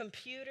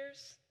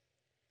computers.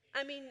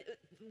 I mean,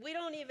 we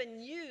don't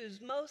even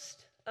use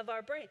most of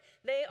our brain.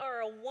 They are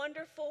a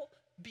wonderful,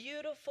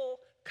 beautiful,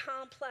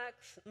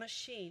 complex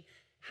machine.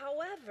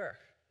 However,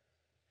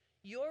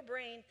 your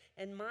brain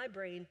and my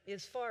brain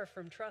is far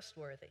from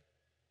trustworthy.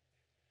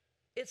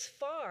 It's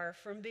far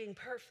from being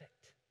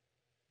perfect.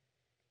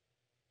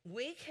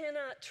 We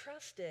cannot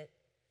trust it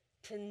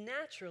to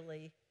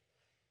naturally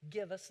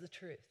give us the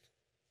truth.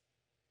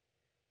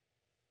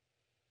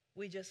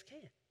 We just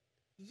can't.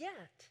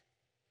 Yet,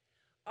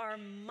 our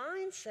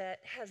mindset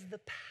has the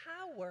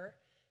power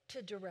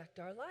to direct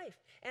our life.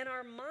 And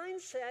our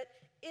mindset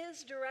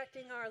is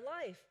directing our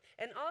life.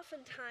 And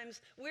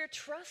oftentimes, we're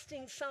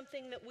trusting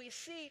something that we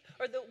see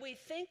or that we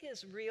think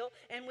is real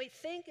and we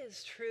think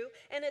is true,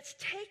 and it's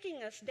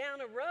taking us down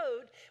a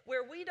road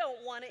where we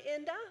don't want to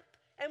end up.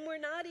 And we're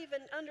not even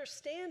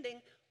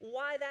understanding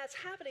why that's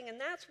happening. And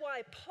that's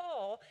why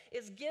Paul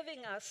is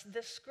giving us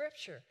this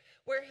scripture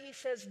where he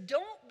says,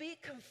 don't be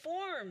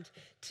conformed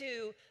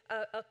to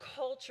a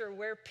culture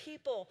where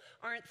people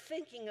aren't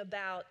thinking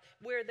about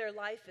where their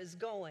life is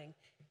going,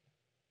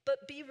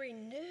 but be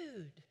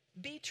renewed,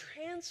 be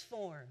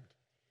transformed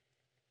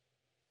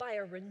by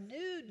a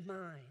renewed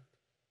mind.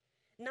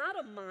 Not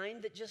a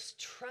mind that just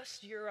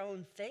trusts your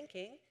own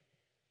thinking,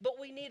 but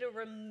we need a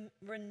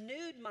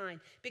renewed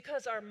mind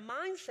because our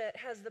mindset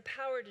has the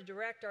power to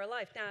direct our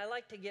life. Now, I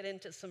like to get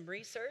into some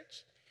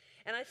research,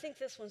 and I think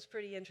this one's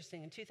pretty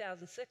interesting. In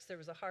 2006, there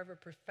was a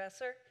Harvard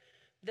professor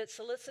that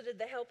solicited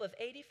the help of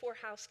 84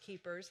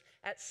 housekeepers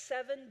at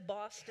 7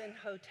 Boston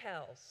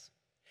hotels.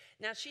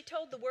 Now, she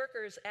told the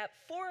workers at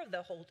 4 of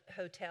the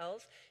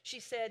hotels, she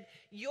said,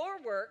 your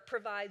work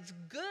provides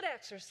good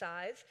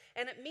exercise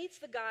and it meets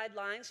the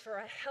guidelines for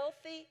a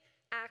healthy,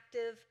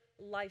 active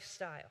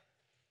lifestyle.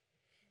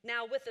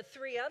 Now, with the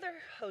 3 other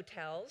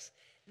hotels,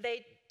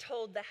 they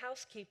told the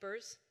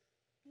housekeepers,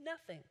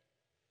 nothing.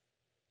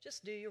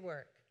 Just do your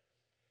work.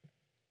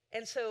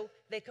 And so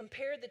they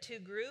compared the 2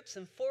 groups,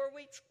 and 4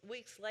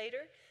 weeks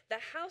later, the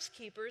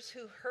housekeepers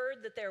who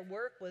heard that their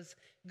work was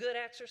good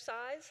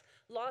exercise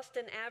lost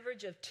an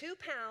average of 2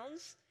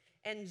 pounds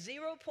and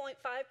 0.5%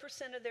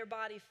 of their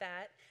body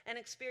fat and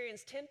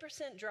experienced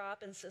 10%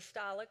 drop in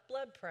systolic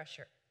blood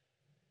pressure.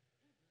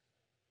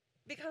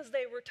 Because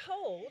they were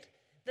told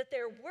that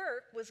their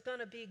work was going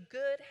to be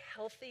good,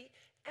 healthy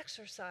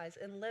exercise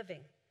and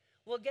living.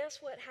 Well, guess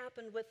what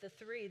happened with the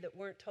 3 that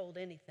weren't told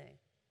anything?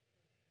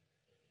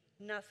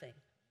 Nothing.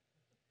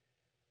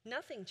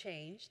 Nothing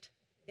changed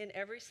in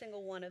every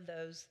single one of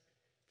those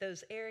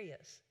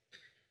areas.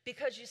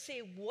 Because you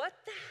see, what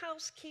the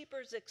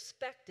housekeepers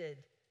expected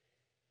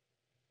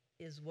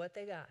is what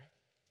they got.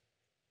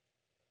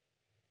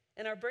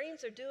 And our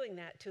brains are doing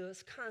that to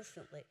us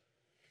constantly.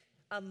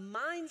 A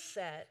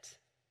mindset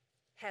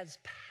has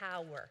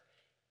power.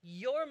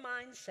 Your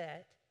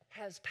mindset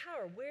has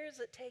power. Where is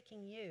it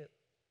taking you?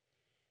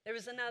 There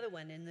was another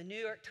one in the New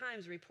York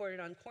Times reported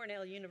on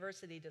Cornell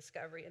University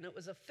discovery, and it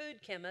was a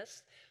food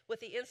chemist with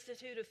the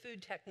Institute of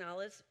Food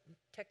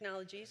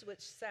Technologies,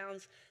 which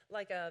sounds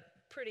like a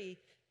pretty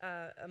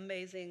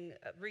amazing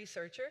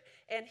researcher.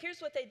 And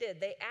here's what they did.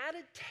 They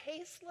added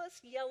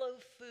tasteless yellow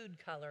food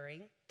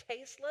coloring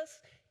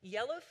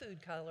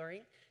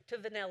to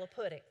vanilla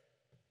pudding.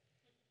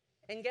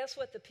 And guess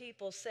what the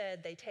people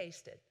said they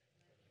tasted?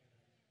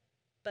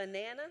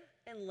 Banana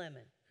and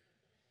lemon.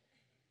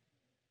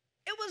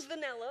 It was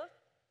vanilla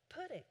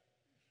pudding.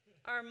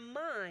 Our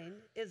mind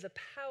is a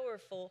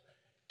powerful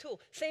tool.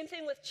 Same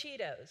thing with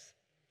Cheetos.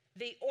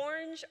 The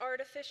orange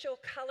artificial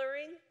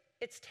coloring,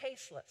 it's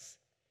tasteless.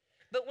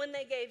 But when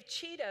they gave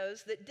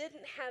Cheetos that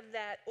didn't have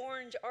that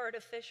orange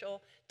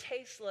artificial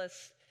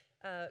tasteless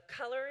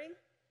coloring,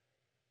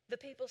 the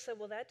people said,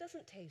 well, that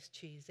doesn't taste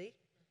cheesy.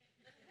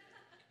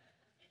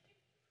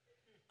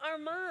 Our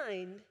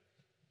mind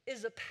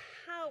is a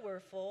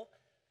powerful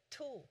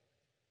tool.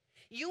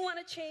 You want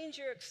to change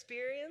your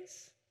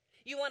experience?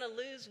 You want to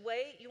lose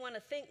weight? You want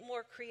to think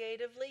more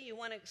creatively? You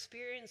want to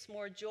experience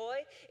more joy?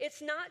 It's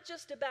not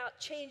just about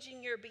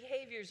changing your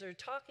behaviors or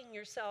talking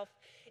yourself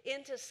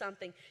into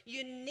something.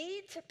 You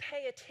need to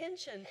pay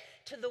attention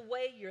to the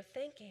way you're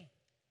thinking.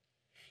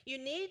 You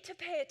need to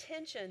pay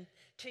attention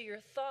to your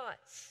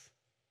thoughts,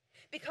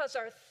 because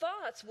our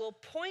thoughts will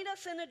point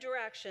us in a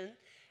direction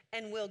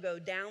and we'll go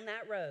down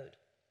that road.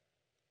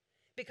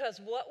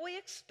 Because what we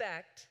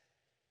expect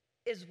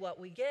is what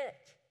we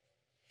get.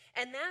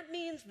 And that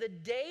means the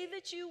day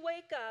that you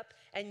wake up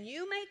and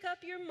you make up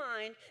your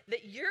mind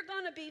that you're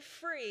going to be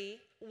free,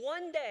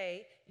 one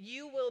day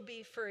you will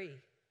be free.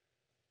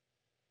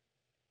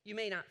 You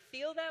may not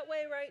feel that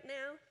way right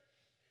now,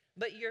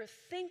 but your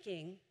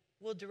thinking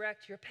will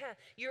direct your path.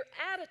 Your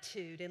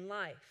attitude in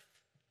life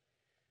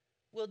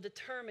will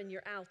determine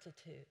your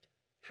altitude,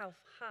 how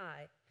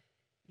high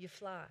you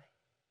fly.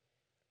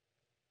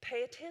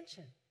 Pay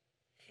attention.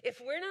 If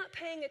we're not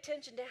paying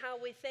attention to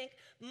how we think,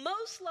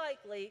 most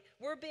likely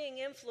we're being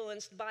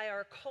influenced by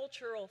our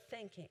cultural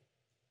thinking.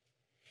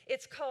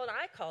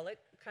 I call it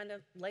kind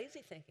of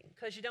lazy thinking,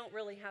 because you don't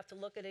really have to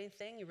look at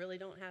anything. You really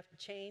don't have to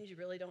change. You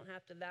really don't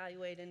have to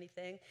evaluate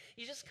anything.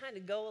 You just kind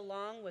of go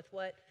along with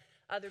what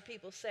other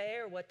people say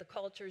or what the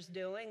culture's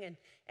doing.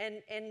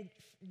 And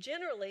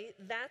generally,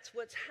 that's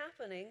what's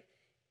happening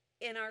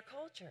in our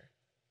culture.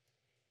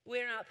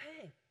 We're not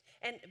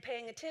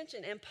paying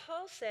attention. And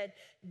Paul said,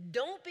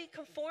 don't be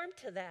conformed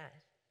to that.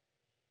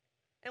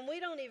 And we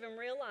don't even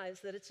realize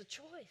that it's a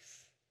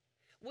choice.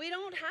 We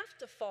don't have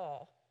to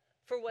fall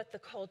for what the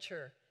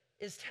culture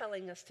is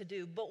telling us to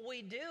do, but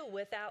we do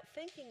without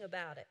thinking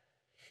about it.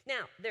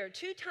 Now, there are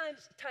two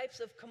types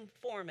of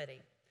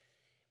conformity.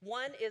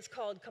 One is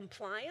called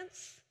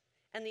compliance,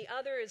 and the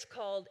other is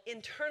called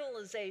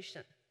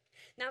internalization.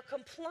 Now,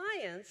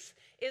 compliance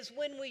is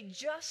when we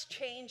just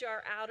change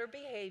our outer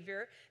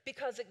behavior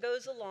because it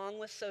goes along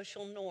with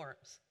social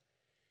norms.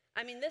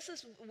 I mean,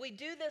 we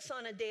do this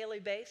on a daily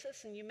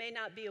basis, and you may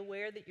not be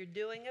aware that you're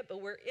doing it,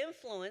 but we're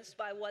influenced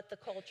by what the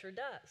culture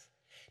does.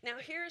 Now,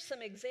 here are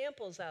some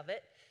examples of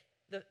it.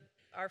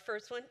 Our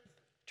first one,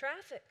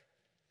 traffic.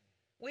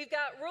 We've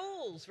got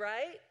rules,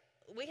 right?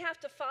 We have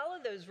to follow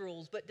those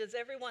rules, but does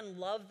everyone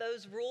love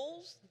those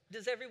rules?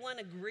 Does everyone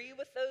agree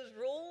with those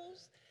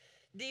rules?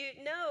 Do you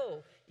know?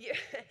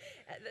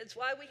 That's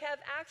why we have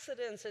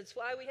accidents. It's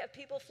why we have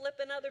people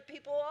flipping other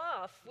people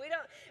off.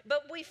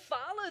 But we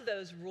follow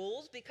those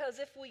rules, because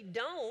if we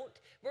don't,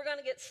 we're going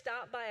to get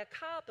stopped by a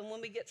cop. And when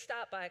we get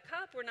stopped by a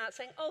cop, we're not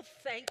saying, oh,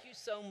 thank you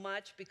so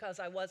much because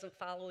I wasn't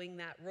following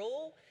that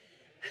rule.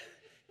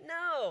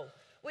 No,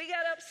 we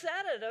get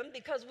upset at them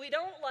because we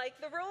don't like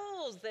the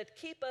rules that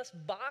keep us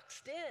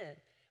boxed in.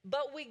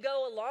 But we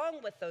go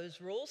along with those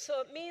rules,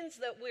 so it means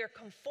that we're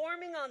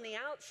conforming on the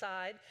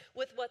outside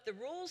with what the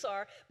rules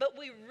are, but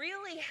we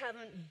really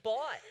haven't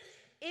bought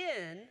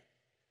in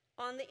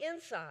on the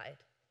inside.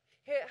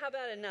 Here, how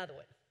about another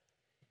one?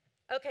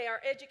 Okay,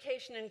 our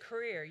education and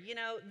career. You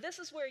know, this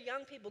is where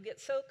young people get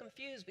so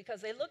confused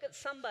because they look at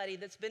somebody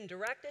that's been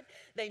directed.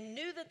 They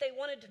knew that they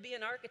wanted to be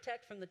an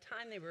architect from the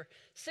time they were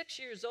 6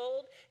 years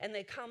old, and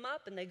they come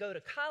up and they go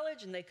to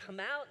college and they come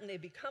out and they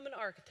become an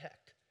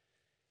architect.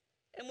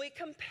 And we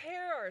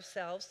compare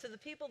ourselves to the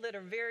people that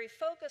are very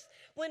focused,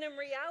 when in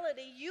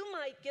reality, you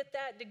might get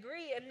that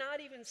degree and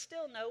not even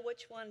still know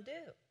what you want to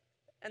do.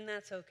 And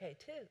that's okay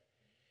too.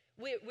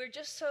 We're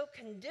just so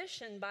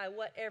conditioned by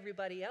what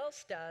everybody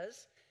else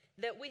does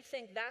that we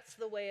think that's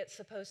the way it's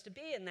supposed to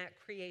be, and that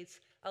creates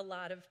a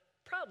lot of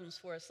problems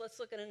for us. Let's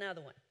look at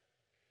another one.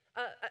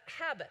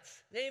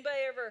 Habits. Did anybody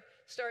ever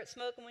start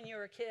smoking when you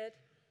were a kid?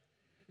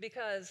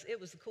 Because it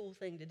was the cool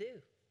thing to do.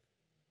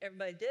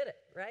 Everybody did it,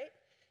 right?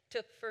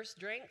 Took first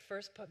drink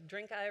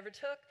I ever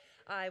took.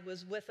 I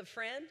was with a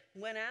friend,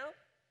 went out.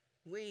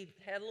 We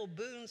had a little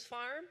Boone's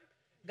Farm,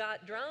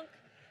 got drunk.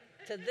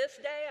 To this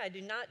day, I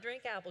do not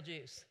drink apple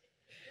juice.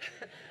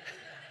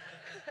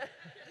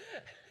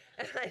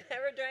 And I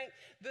never drank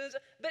booze,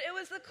 but it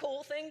was the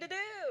cool thing to do.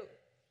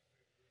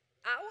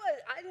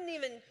 I didn't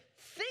even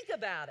think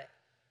about it.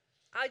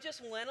 I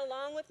just went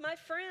along with my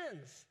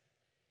friends.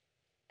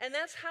 And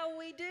that's how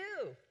we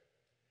do.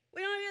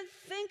 We don't even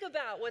think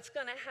about what's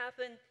going to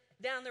happen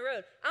down the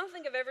road. I don't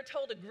think I've ever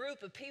told a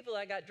group of people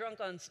I got drunk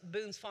on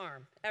Boone's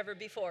Farm ever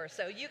before,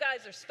 so you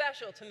guys are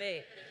special to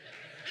me.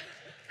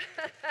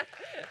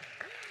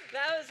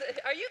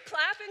 Are you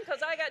clapping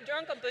because I got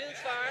drunk on Boone's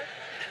Farm?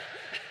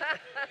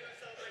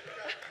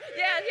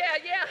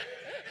 Yeah.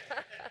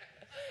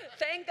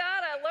 Thank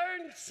God I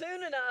learned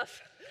soon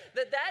enough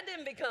that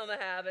didn't become a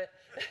habit.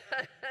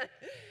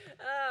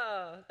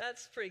 Oh,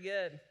 that's pretty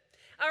good.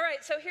 All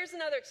right, so here's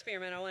another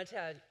experiment I want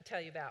to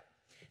tell you about.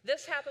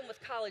 This happened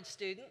with college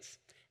students,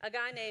 a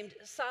guy named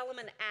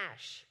Solomon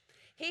Asch.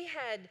 He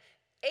had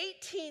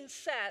 18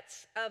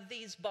 sets of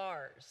these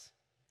bars.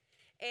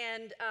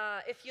 And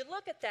if you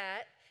look at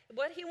that,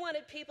 what he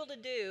wanted people to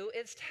do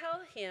is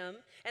tell him,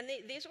 and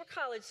these were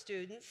college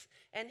students,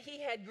 and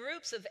he had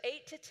groups of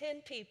 8 to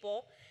 10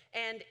 people,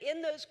 and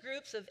in those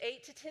groups of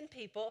 8 to 10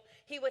 people,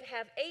 he would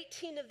have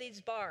 18 of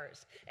these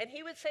bars. And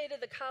he would say to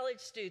the college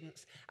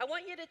students, I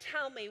want you to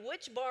tell me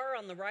which bar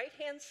on the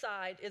right-hand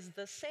side is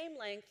the same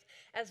length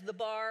as the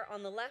bar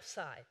on the left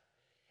side.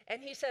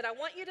 And he said, I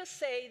want you to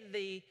say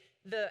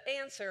the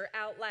answer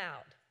out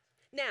loud.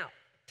 Now,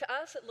 to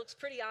us, it looks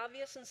pretty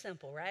obvious and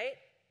simple, right?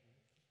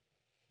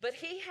 But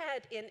he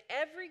had, in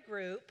every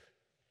group,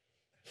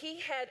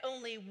 he had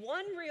only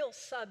one real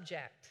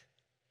subject,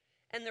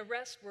 and the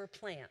rest were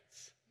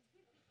plants.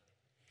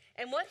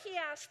 And what he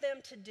asked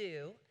them to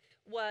do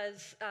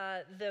was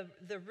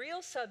the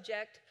real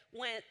subject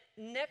went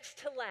next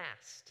to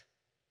last.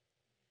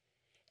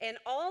 And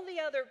all the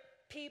other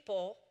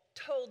people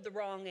told the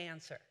wrong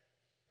answer.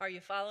 Are you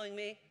following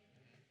me?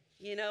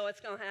 You know what's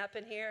going to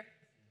happen here?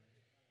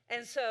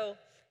 And so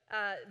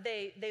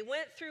they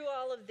went through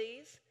all of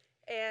these,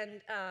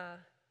 and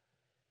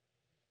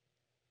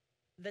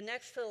the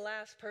next to the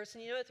last person,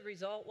 you know what the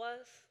result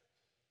was?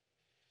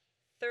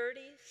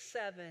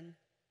 37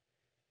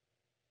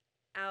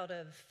 out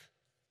of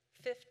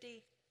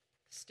 50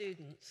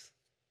 students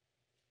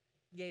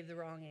gave the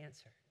wrong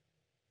answer.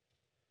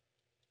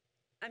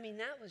 I mean,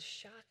 that was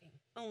shocking.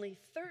 Only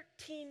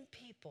 13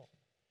 people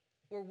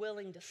were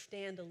willing to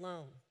stand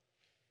alone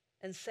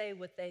and say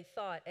what they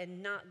thought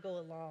and not go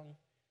along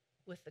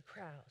with the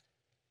crowd.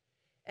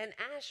 And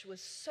Asch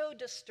was so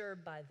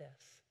disturbed by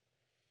this.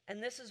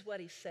 And this is what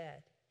he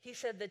said. He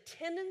said, the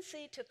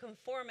tendency to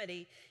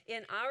conformity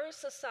in our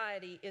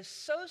society is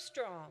so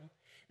strong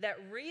that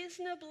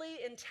reasonably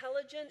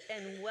intelligent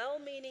and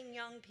well-meaning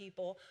young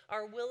people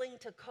are willing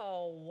to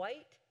call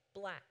white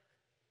black.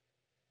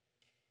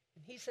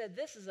 And he said,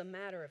 this is a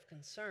matter of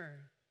concern.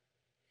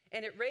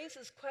 And it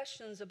raises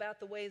questions about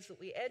the ways that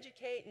we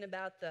educate and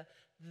about the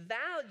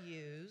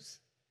values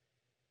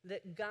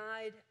that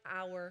guide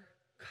our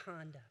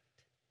conduct.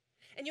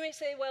 And you may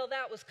say, well,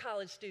 that was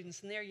college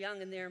students, and they're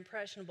young and they're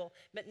impressionable.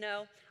 But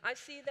no, I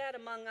see that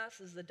among us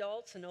as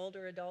adults and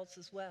older adults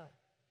as well.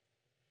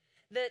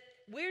 That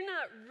we're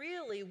not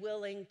really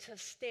willing to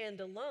stand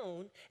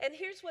alone. And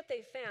here's what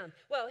they found.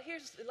 Well,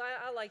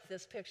 I like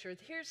this picture.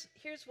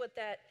 Here's what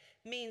that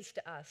means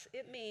to us.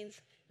 It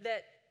means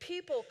that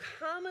people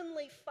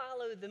commonly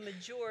follow the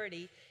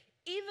majority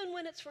even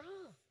when it's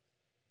wrong.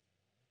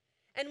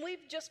 And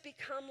we've just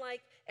become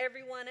like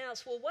everyone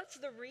else. Well, what's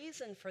the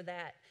reason for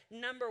that?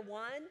 Number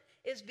one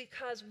is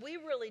because we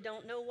really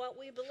don't know what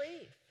we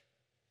believe.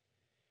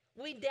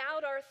 We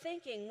doubt our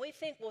thinking. We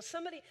think, well,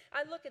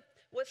 I look at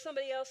what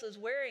somebody else is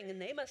wearing and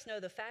they must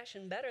know the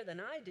fashion better than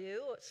I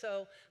do,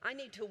 so I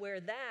need to wear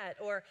that.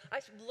 Or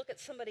I look at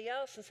somebody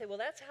else and say, well,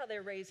 that's how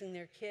they're raising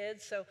their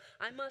kids, so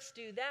I must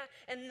do that.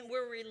 And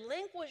we're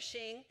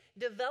relinquishing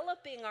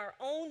developing our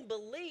own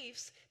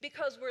beliefs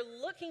because we're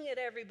looking at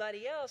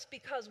everybody else,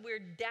 because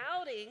we're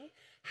doubting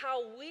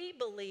how we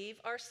believe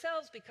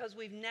ourselves, because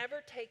we've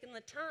never taken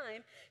the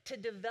time to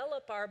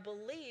develop our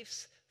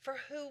beliefs for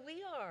who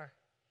we are.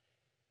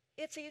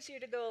 It's easier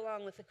to go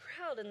along with the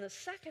crowd. And the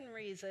second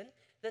reason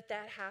that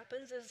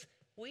happens is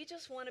we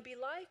just want to be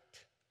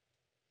liked.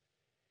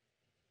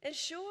 And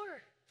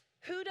sure,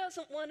 who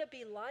doesn't want to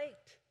be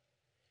liked?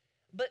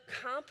 But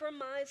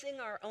compromising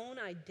our own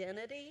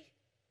identity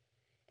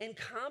and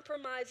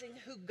compromising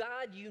who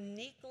God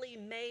uniquely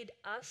made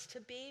us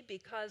to be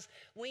because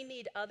we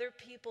need other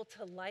people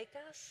to like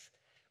us,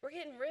 we're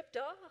getting ripped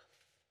off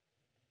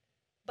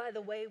by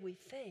the way we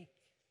think,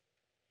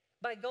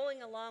 by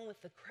going along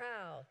with the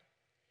crowd.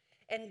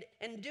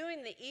 And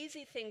doing the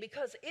easy thing,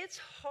 because it's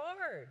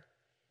hard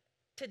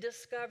to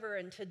discover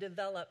and to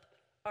develop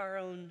our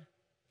own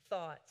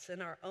thoughts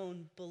and our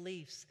own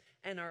beliefs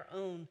and our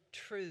own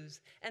truths.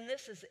 And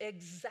this is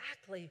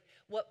exactly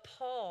what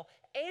Paul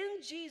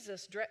and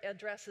Jesus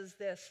addresses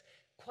this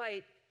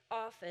quite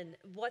often,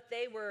 what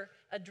they were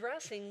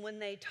addressing when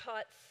they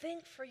taught,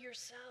 think for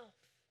yourself.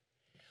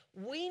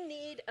 We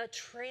need a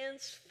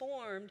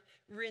transformed,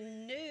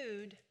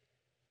 renewed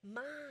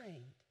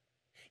mind.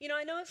 You know,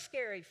 I know it's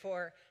scary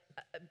for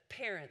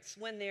parents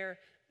when their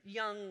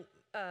young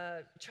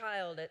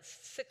child at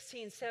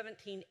 16,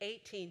 17,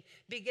 18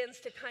 begins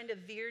to kind of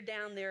veer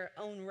down their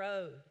own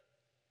road.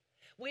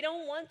 We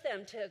don't want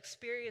them to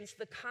experience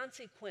the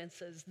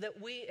consequences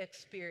that we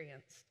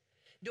experienced.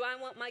 Do I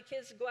want my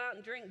kids to go out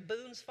and drink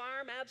Boone's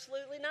Farm?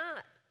 Absolutely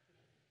not.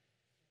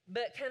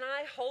 But can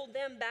I hold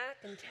them back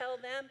and tell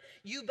them,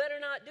 you better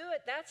not do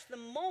it? That's the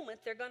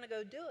moment they're going to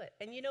go do it.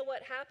 And you know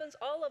what happens?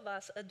 All of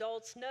us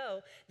adults know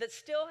that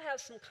still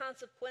have some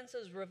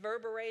consequences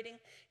reverberating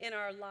in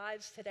our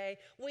lives today.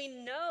 We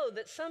know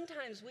that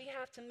sometimes we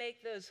have to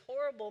make those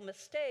horrible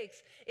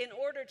mistakes in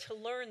order to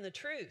learn the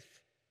truth,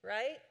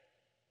 right?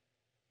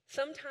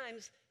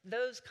 Sometimes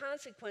those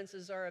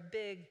consequences are a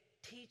big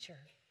teacher.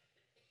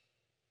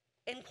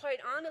 And quite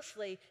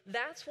honestly,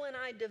 that's when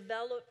I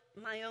developed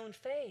my own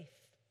faith,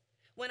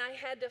 when I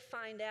had to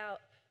find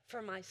out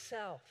for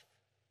myself.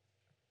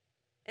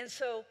 And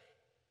so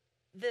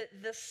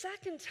the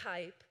second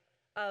type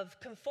of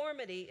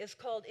conformity is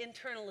called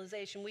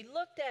internalization. We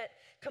looked at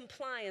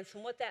compliance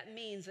and what that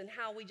means and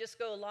how we just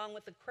go along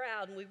with the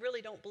crowd and we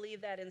really don't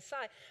believe that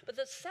inside. But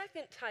the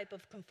second type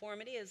of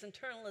conformity is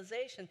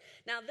internalization.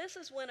 Now, this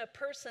is when a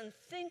person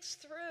thinks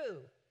through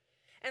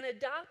and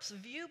adopts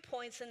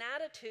viewpoints and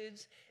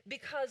attitudes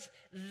because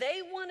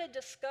they want to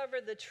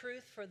discover the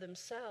truth for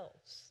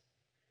themselves.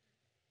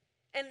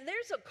 And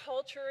there's a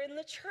culture in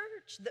the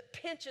church that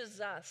pinches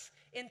us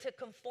into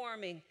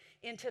conforming,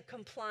 into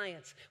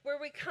compliance, where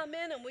we come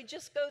in and we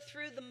just go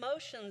through the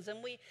motions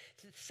and we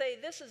say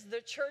this is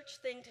the church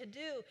thing to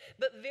do.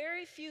 But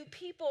very few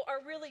people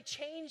are really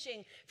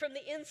changing from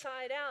the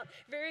inside out.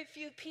 Very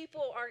few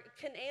people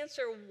can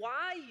answer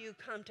why you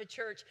come to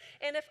church.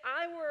 And if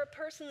I were a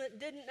person that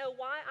didn't know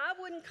why,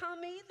 I wouldn't come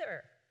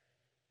either.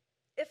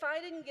 If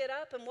I didn't get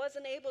up and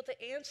wasn't able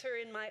to answer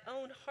in my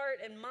own heart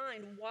and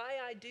mind why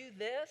I do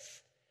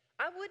this,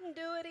 I wouldn't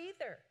do it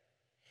either.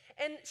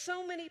 And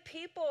so many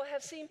people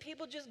have seen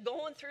people just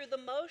going through the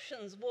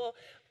motions. Well,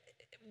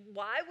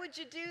 why would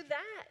you do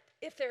that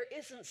if there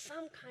isn't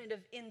some kind of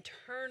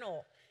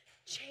internal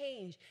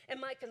change?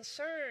 And my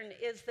concern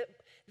is that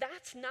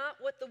that's not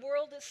what the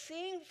world is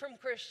seeing from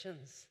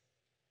Christians.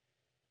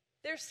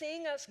 They're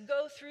seeing us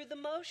go through the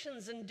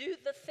motions and do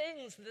the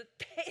things that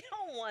they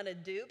don't want to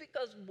do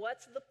because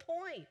what's the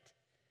point?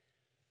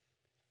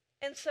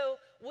 And so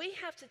we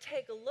have to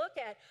take a look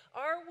at,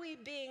 are we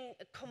being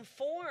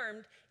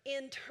conformed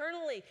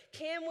internally?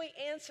 Can we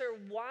answer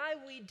why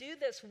we do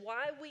this,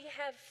 why we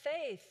have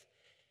faith?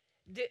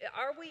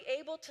 Are we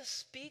able to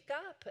speak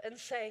up and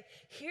say,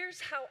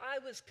 here's how I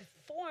was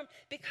conformed?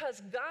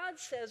 Because God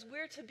says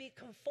we're to be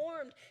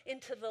conformed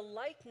into the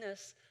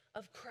likeness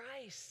of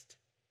Christ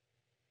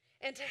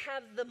and to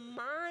have the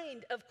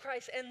mind of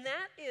Christ. And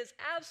that is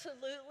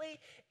absolutely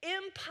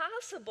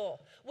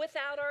impossible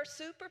without our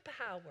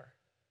superpower.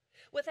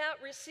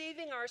 Without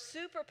receiving our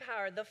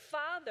superpower, the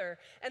Father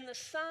and the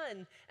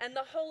Son and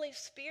the Holy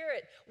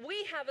Spirit.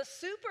 We have a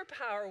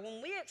superpower.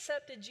 When we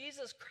accepted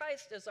Jesus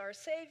Christ as our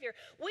Savior,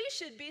 we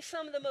should be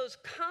some of the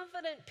most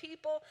confident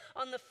people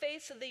on the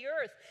face of the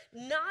earth,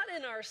 not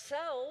in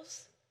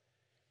ourselves,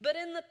 but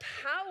in the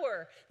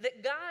power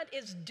that God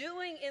is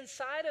doing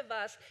inside of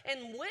us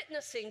and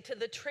witnessing to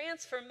the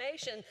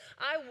transformation.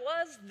 I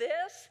was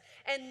this,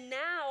 and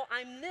now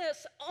I'm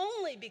this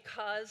only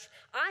because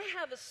I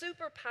have a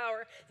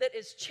superpower that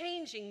is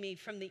changing me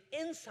from the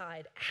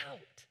inside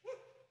out.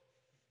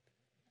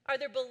 Are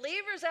there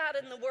believers out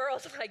in the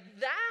world like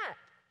that?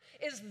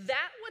 Is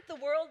that what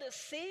the world is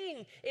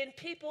seeing in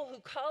people who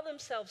call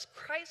themselves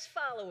Christ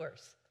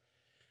followers?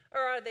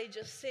 Or are they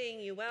just seeing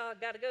you, well, I've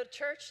got to go to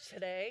church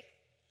today.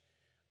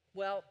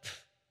 Well,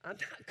 I'm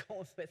not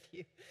going with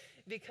you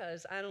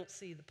because I don't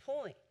see the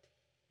point.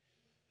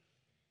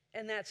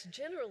 And that's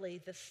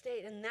generally the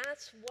state. And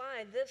that's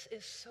why this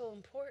is so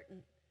important.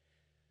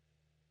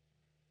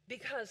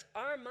 Because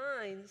our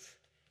minds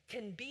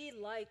can be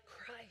like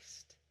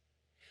Christ.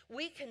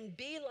 We can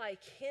be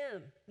like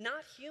him,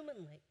 not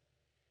humanly,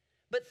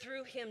 but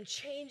through him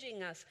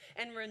changing us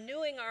and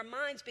renewing our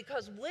minds.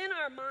 Because when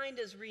our mind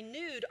is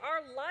renewed,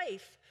 our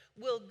life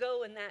will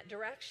go in that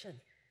direction.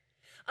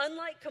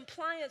 Unlike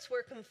compliance,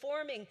 where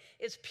conforming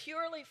is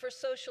purely for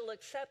social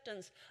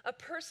acceptance, a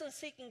person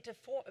seeking to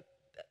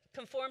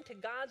conform to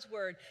God's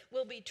word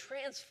will be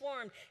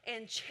transformed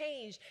and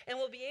changed and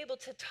will be able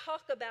to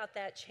talk about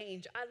that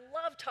change. I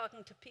love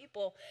talking to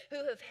people who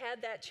have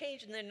had that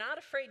change, and they're not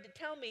afraid to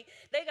tell me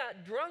they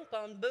got drunk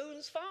on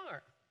Boone's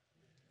Farm.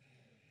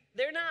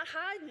 They're not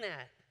hiding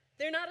that.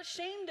 They're not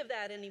ashamed of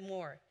that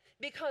anymore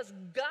because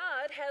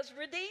God has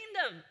redeemed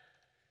them.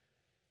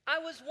 I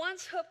was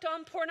once hooked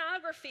on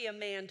pornography, a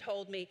man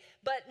told me,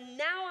 but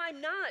now I'm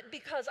not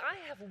because I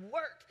have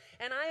worked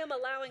and I am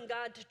allowing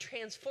God to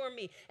transform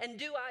me. And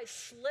do I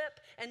slip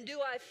and do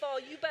I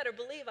fall? You better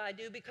believe I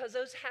do because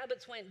those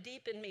habits went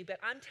deep in me. But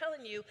I'm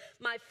telling you,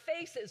 my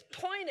face is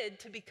pointed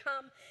to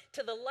become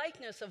to the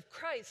likeness of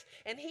Christ,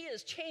 and he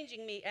is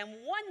changing me. And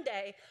one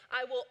day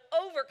I will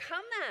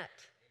overcome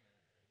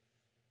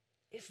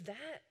that. Is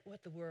that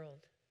what the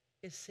world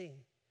is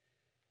seeing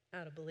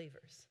out of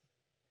believers?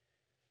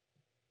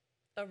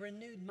 A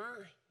renewed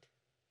mind,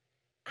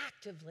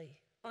 actively,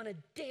 on a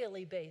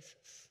daily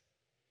basis,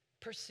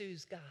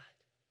 pursues God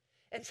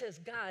and says,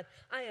 God,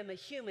 I am a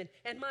human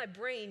and my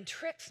brain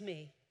tricks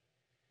me.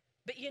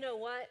 But you know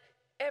what?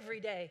 every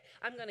day.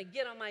 I'm going to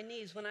get on my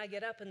knees when I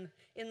get up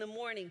in the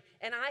morning.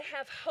 And I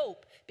have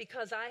hope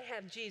because I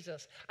have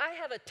Jesus. I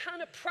have a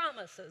ton of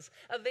promises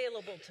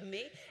available to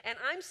me, and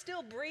I'm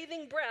still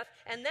breathing breath.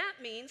 And that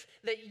means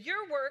that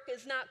your work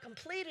is not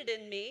completed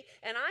in me,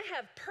 and I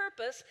have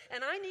purpose,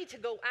 and I need to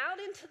go out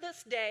into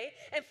this day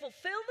and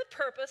fulfill the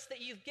purpose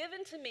that you've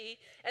given to me.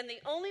 And the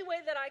only way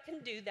that I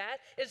can do that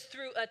is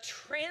through a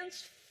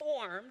transformed.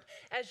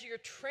 As you're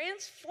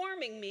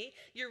transforming me,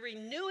 you're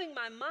renewing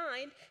my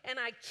mind, and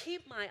I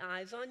keep my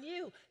eyes on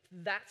you.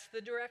 That's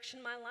the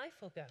direction my life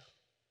will go.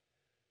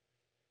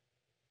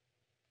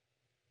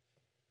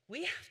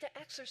 We have to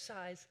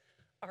exercise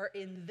our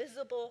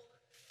invisible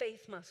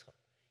faith muscle.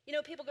 You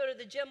know, people go to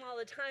the gym all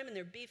the time and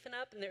they're beefing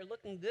up and they're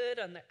looking good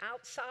on the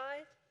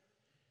outside.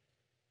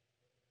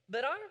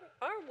 But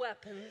our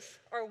weapons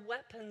are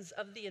weapons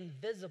of the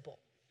invisible.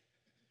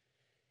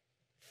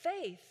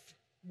 Faith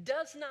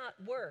does not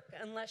work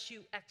unless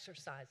you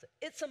exercise it.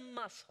 It's a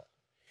muscle.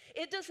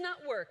 It does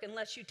not work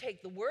unless you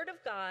take the Word of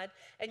God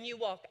and you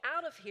walk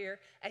out of here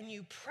and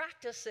you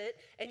practice it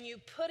and you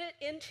put it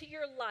into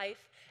your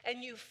life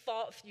and you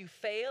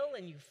fail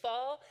and you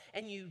fall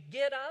and you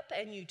get up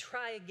and you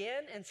try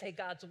again and say,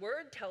 God's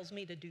Word tells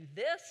me to do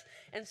this,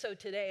 and so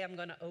today I'm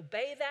going to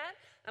obey that.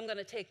 I'm going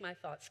to take my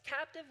thoughts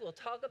captive. We'll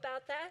talk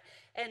about that.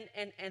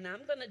 And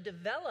I'm going to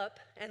develop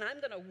and I'm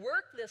going to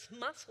work this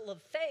muscle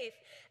of faith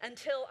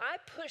until I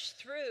push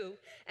through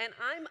and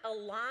I'm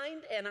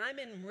aligned and I'm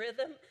in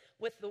rhythm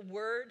with the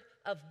Word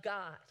of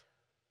God.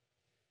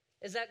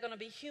 Is that going to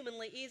be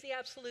humanly easy?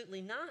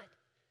 Absolutely not.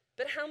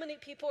 But how many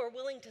people are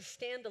willing to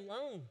stand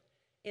alone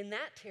in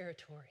that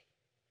territory?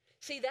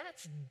 See,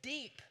 that's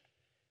deep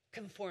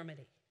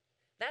conformity.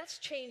 That's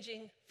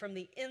changing from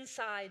the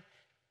inside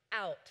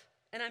out.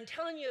 And I'm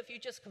telling you, if you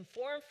just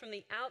conform from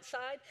the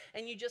outside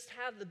and you just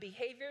have the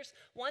behaviors,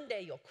 one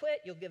day you'll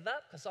quit, you'll give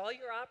up, because all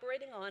you're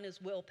operating on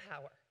is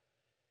willpower.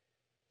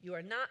 You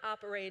are not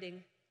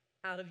operating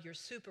out of your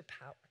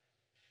superpower.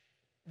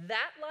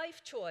 That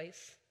life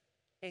choice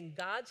and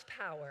God's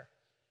power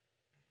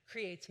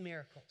creates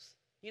miracles.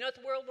 You know what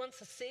the world wants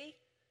to see?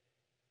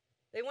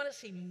 They want to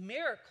see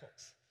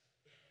miracles.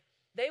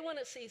 They want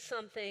to see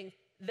something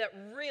that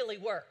really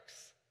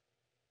works.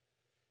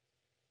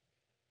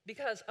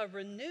 Because a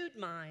renewed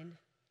mind,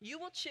 you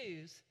will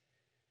choose,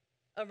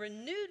 a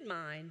renewed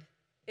mind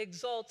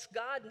exalts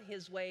God and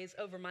his ways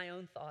over my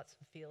own thoughts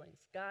and feelings.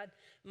 God,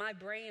 my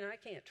brain, I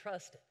can't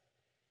trust it.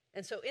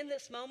 And so in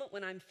this moment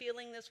when I'm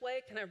feeling this way,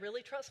 can I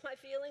really trust my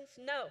feelings?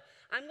 No.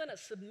 I'm going to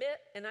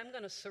submit and I'm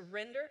going to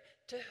surrender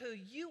to who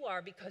you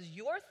are, because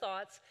your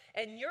thoughts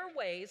and your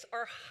ways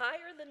are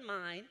higher than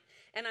mine,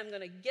 and I'm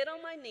going to get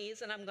on my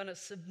knees and I'm going to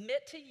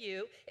submit to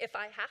you. If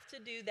I have to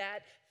do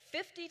that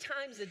 50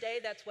 times a day,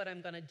 that's what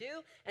I'm going to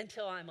do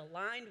until I'm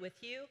aligned with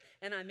you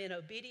and I'm in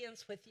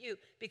obedience with you,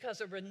 because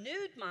a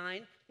renewed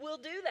mind will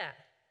do that.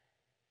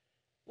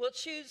 We'll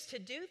choose to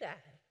do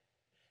that,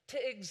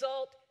 to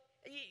exalt.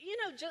 You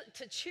know,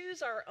 to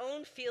choose our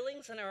own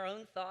feelings and our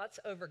own thoughts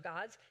over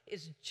God's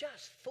is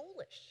just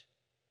foolish.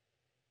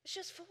 It's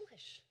just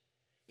foolish.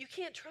 You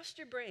can't trust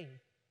your brain.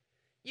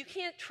 You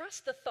can't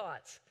trust the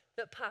thoughts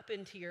that pop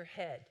into your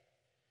head.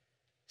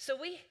 So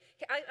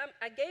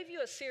I gave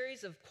you a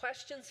series of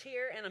questions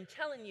here, and I'm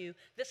telling you,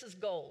 this is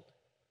gold.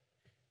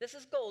 This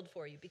is gold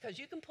for you, because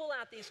you can pull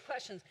out these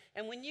questions,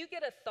 and when you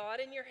get a thought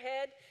in your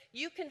head,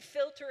 you can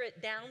filter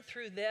it down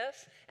through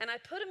this, and I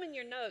put them in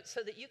your notes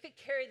so that you could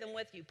carry them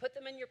with you. Put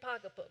them in your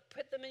pocketbook,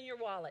 put them in your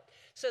wallet,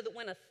 so that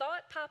when a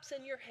thought pops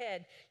in your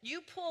head,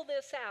 you pull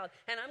this out,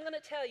 and I'm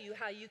going to tell you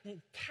how you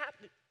can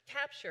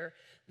capture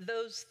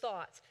those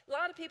thoughts. A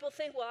lot of people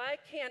think, well, I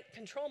can't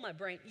control my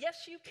brain.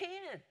 Yes, you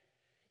can.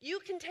 You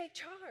can take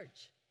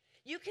charge.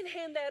 You can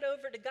hand that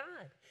over to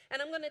God.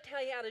 And I'm going to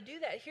tell you how to do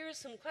that. Here's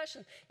some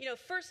questions. You know,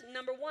 first,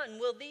 number one,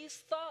 where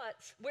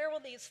will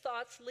these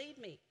thoughts lead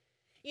me?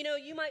 You know,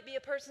 you might be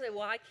a person that say,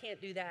 well, I can't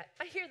do that.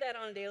 I hear that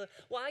on a daily.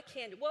 Well, I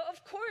can't. Well,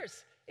 of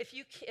course, if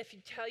you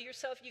tell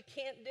yourself you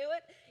can't do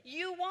it,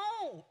 you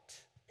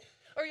won't.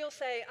 Or you'll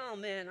say, oh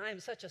man, I'm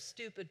such a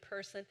stupid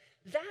person.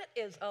 That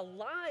is a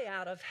lie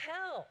out of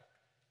hell.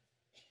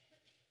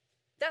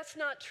 That's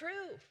not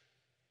true.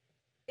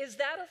 Is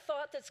that a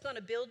thought that's going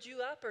to build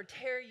you up or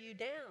tear you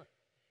down?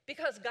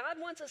 Because God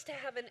wants us to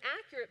have an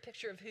accurate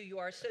picture of who you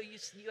are. So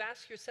you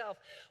ask yourself,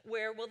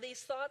 where will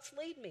these thoughts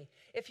lead me?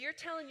 If you're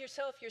telling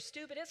yourself you're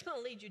stupid, it's going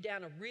to lead you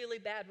down a really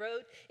bad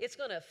road. It's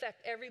going to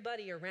affect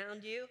everybody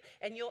around you,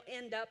 and you'll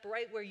end up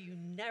right where you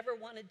never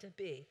wanted to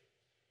be.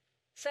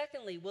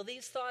 Secondly, will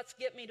these thoughts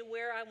get me to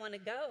where I want to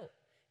go?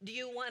 Do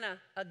you want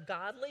a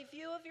godly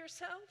view of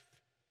yourself?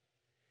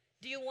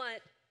 Do you want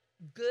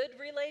good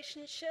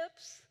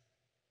relationships?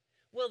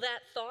 Will that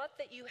thought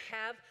that you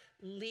have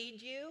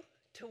lead you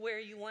to where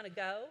you want to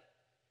go?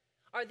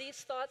 Are these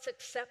thoughts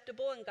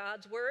acceptable in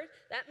God's word?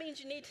 That means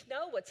you need to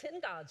know what's in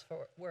God's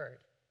word.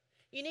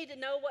 You need to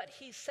know what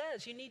he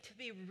says. You need to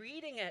be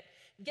reading it.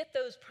 Get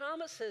those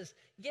promises.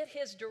 Get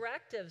his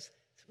directives.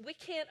 We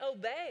can't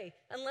obey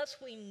unless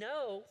we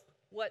know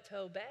what to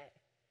obey.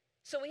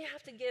 So we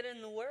have to get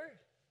in the word.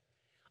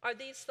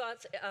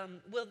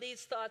 Will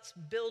these thoughts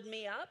build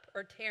me up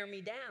or tear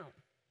me down?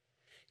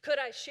 Could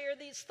I share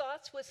these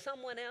thoughts with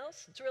someone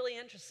else? It's really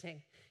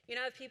interesting. You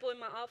know, I have people in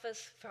my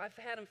office, I've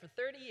had them for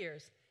 30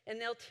 years, and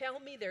they'll tell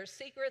me their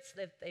secrets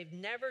that they've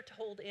never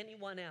told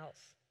anyone else.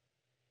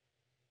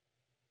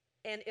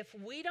 And if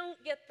we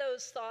don't get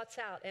those thoughts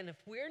out, and if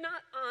we're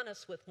not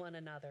honest with one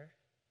another,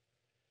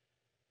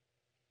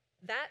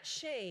 that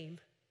shame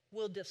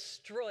will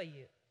destroy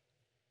you.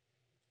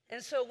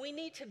 And so we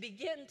need to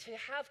begin to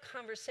have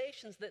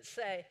conversations that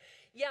say,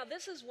 yeah,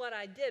 this is what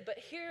I did, but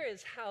here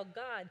is how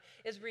God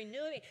is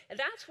renewing. And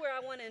that's where I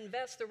want to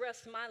invest the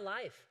rest of my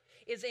life,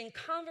 is in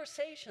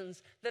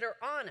conversations that are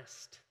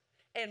honest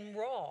and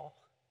raw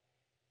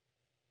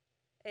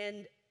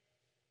and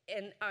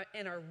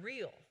are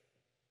real.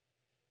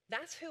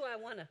 That's who I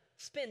want to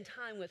spend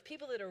time with,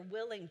 people that are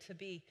willing to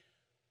be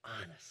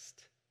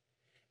honest,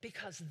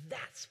 because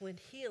that's when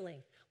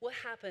healing will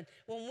happen.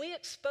 When we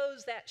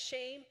expose that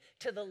shame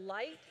to the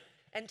light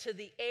and to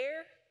the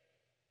air,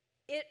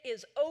 it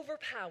is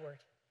overpowered.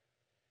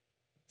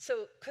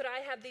 So could I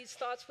have these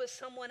thoughts with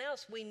someone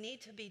else? We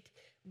need to be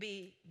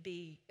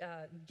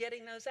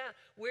getting those out.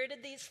 Where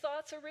did these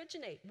thoughts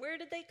originate? Where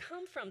did they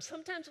come from?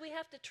 Sometimes we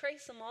have to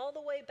trace them all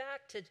the way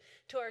back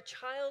to our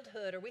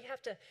childhood, or we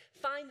have to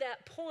find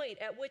that point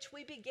at which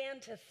we began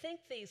to think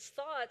these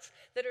thoughts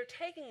that are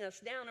taking us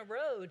down a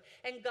road,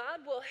 and God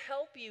will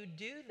help you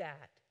do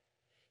that.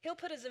 He'll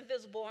put his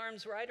invisible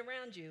arms right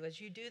around you as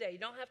you do that. You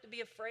don't have to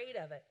be afraid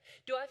of it.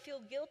 Do I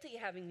feel guilty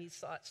having these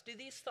thoughts? Do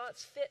these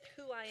thoughts fit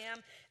who I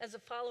am as a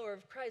follower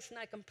of Christ? And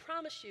I can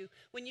promise you,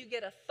 when you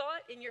get a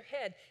thought in your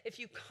head, if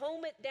you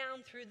comb it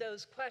down through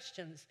those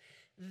questions,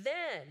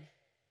 then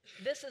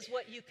this is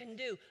what you can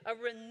do. A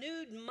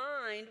renewed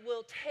mind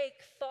will take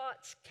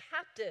thoughts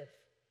captive.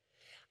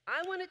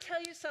 I want to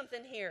tell you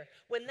something here.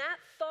 When that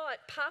thought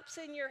pops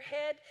in your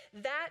head,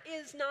 that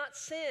is not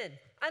sin.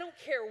 I don't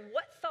care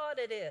what thought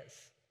it is.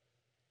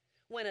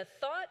 When a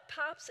thought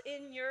pops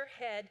in your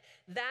head,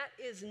 that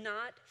is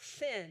not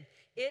sin.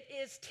 It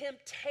is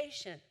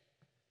temptation.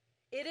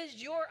 It is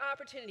your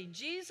opportunity.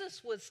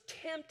 Jesus was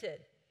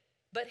tempted,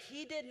 but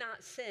he did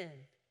not sin.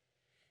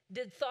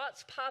 Did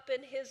thoughts pop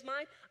in his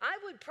mind? I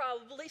would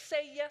probably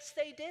say yes,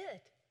 they did.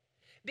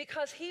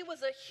 Because he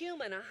was a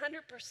human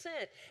 100%,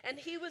 and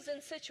he was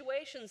in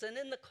situations and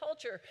in the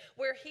culture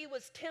where he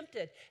was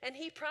tempted, and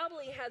he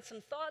probably had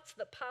some thoughts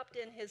that popped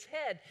in his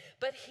head,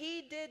 but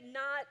he did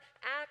not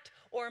act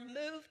or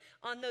move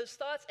on those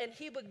thoughts, and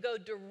he would go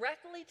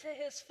directly to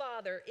his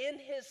Father in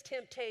his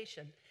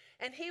temptation.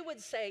 And he would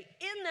say,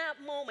 in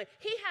that moment,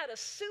 he had a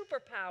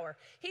superpower.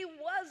 He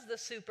was the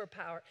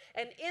superpower.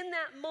 And in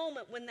that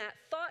moment, when that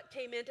thought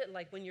came into it,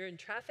 like when you're in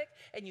traffic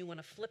and you want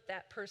to flip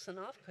that person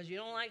off because you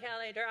don't like how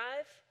they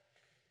drive,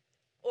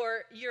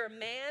 or you're a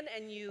man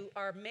and you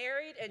are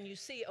married and you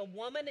see a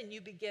woman and you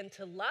begin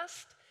to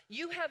lust,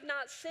 you have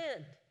not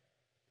sinned.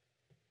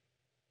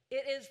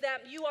 It is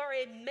that you are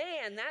a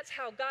man. That's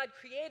how God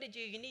created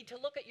you. You need to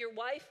look at your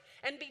wife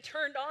and be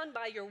turned on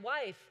by your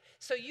wife.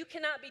 So you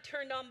cannot be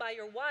turned on by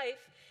your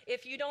wife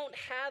if you don't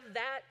have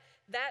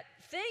that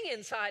thing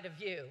inside of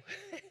you.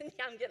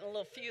 I'm getting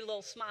a few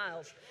little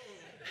smiles.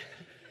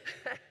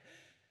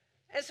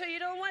 And so you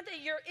don't want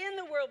that. You're in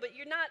the world, but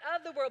you're not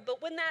of the world.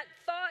 But when that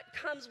thought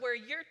comes where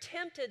you're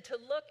tempted to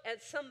look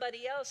at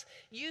somebody else,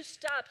 you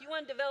stop. You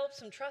want to develop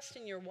some trust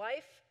in your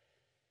wife?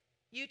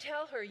 You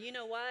tell her, you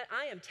know what?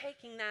 I am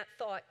taking that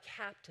thought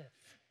captive.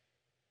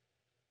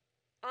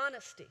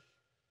 Honesty.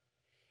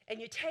 And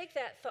you take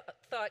that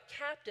thought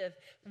captive.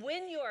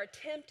 When you are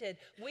tempted,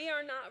 we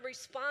are not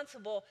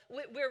responsible.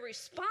 We're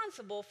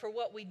responsible for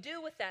what we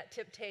do with that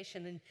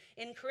temptation. And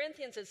in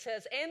Corinthians it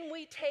says, and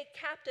we take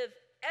captive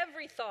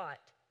every thought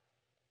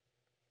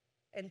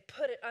and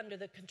put it under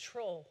the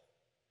control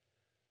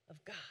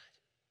of God.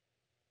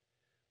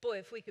 Boy,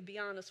 if we could be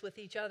honest with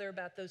each other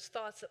about those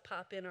thoughts that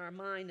pop in our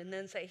mind and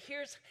then say,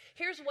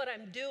 here's what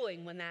I'm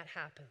doing when that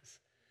happens.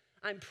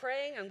 I'm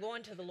praying, I'm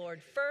going to the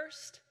Lord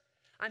first.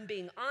 I'm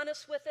being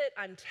honest with it.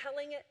 I'm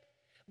telling it.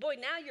 Boy,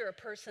 now you're a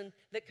person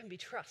that can be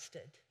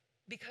trusted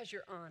because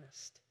you're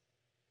honest.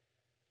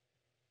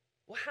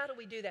 Well, how do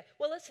we do that?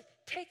 Well, let's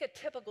take a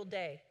typical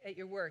day at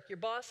your work. Your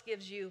boss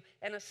gives you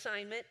an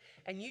assignment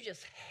and you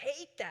just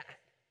hate that.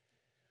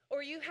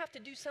 Or you have to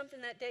do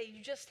something that day,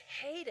 you just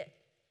hate it.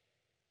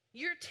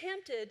 You're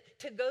tempted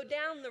to go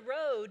down the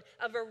road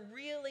of a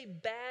really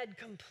bad,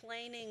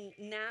 complaining,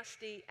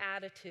 nasty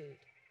attitude.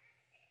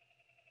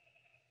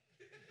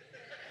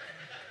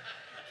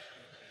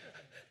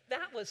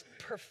 That was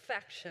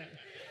perfection.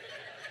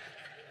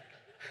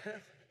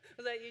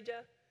 Was that you,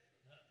 Joe?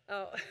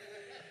 Oh,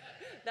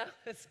 that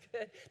was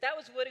good. That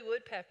was Woody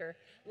Woodpecker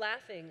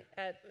laughing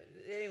at,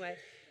 anyway.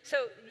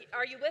 So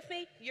are you with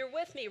me? You're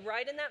with me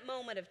right in that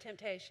moment of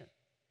temptation.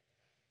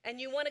 And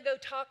you want to go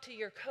talk to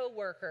your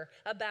coworker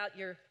about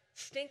your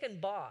stinking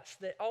boss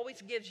that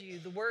always gives you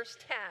the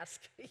worst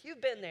task.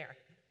 You've been there.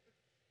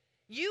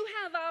 You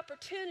have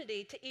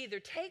opportunity to either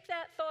take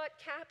that thought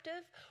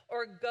captive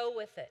or go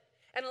with it.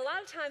 And a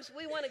lot of times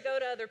we want to go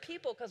to other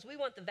people because we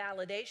want the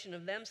validation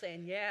of them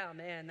saying, yeah,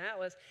 man, that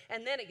was,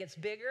 and then it gets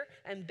bigger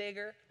and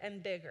bigger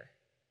and bigger.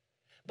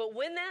 But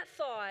when that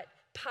thought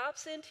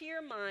pops into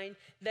your mind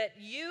that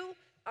you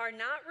are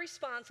not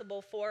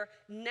responsible for,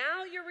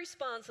 now you're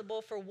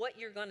responsible for what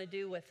you're going to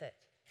do with it.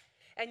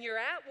 And you're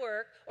at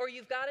work, or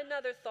you've got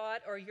another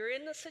thought, or you're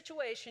in the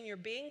situation, you're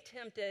being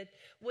tempted,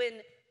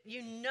 when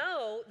you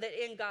know that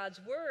in God's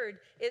word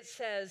it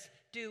says,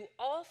 do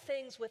all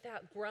things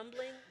without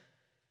grumbling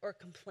or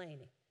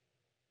complaining.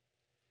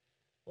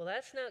 Well,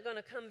 that's not going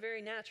to come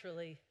very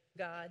naturally,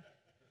 God.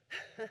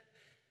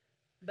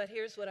 But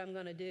here's what I'm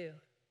going to do.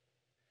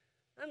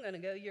 I'm going to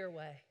go your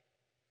way.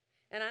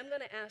 And I'm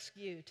going to ask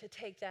you to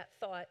take that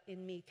thought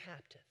in me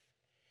captive.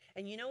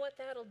 And you know what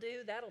that'll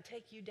do? That'll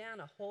take you down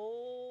a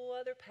whole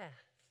other path.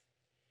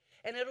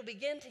 And it'll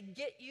begin to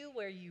get you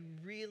where you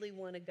really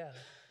want to go,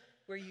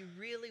 where you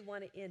really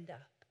want to end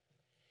up.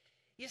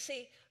 You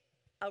see,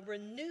 a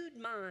renewed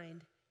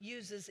mind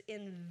uses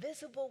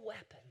invisible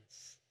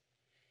weapons.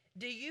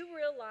 Do you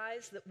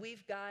realize that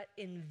we've got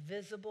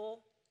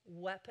invisible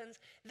weapons?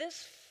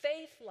 This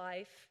faith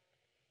life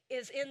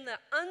is in the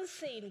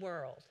unseen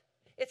world.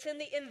 It's in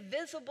the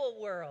invisible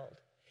world.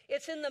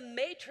 It's in the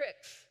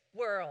matrix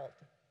world.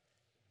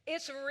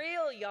 It's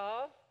real,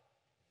 y'all,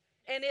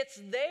 and it's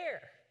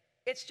there.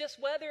 It's just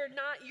whether or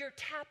not you're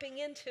tapping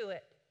into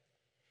it.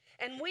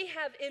 And we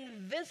have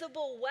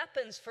invisible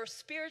weapons for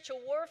spiritual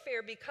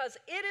warfare because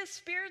it is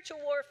spiritual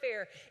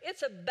warfare.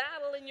 It's a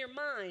battle in your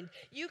mind.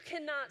 You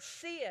cannot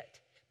see it,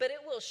 but it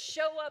will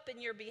show up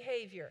in your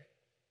behavior.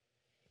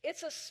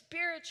 It's a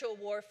spiritual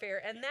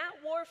warfare, and that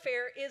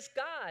warfare is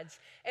God's.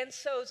 And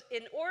so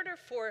in order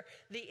for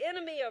the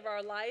enemy of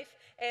our life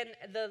and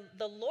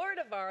the Lord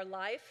of our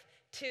life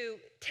to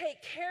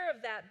take care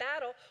of that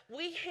battle,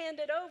 we hand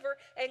it over,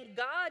 and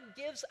God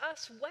gives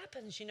us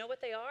weapons. You know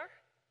what they are?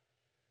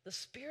 The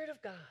Spirit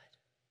of God,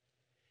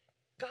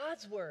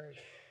 God's Word.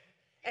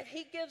 And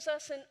He gives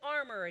us an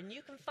armor, and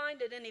you can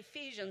find it in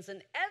Ephesians.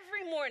 And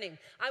every morning,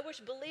 I wish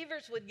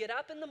believers would get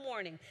up in the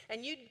morning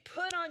and you'd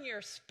put on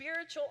your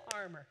spiritual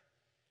armor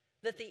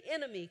that the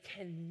enemy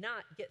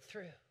cannot get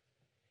through.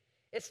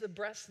 It's the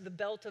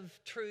belt of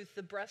truth,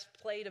 the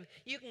breastplate of,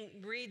 you can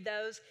read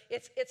those.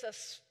 It's a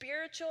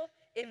spiritual,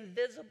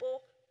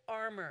 invisible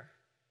armor.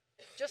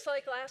 Just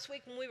like last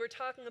week when we were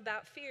talking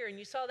about fear, and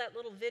you saw that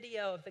little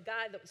video of the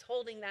guy that was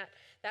holding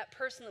that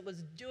person that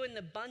was doing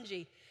the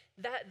bungee,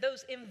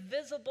 those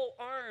invisible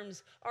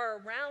arms are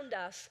around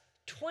us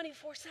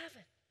 24/7.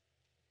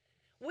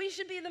 We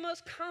should be the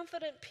most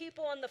confident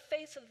people on the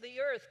face of the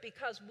earth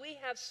because we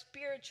have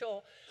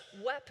spiritual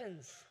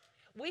weapons.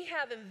 We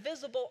have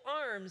invisible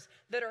arms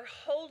that are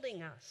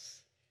holding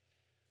us.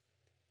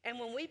 And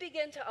when we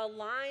begin to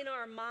align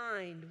our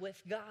mind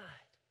with God,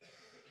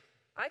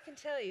 I can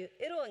tell you,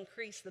 it'll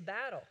increase the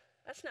battle.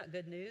 That's not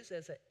good news,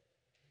 is it?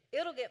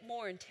 It'll get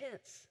more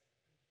intense.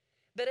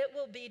 But it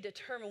will be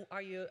determined,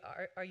 are you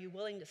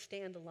willing to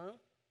stand alone?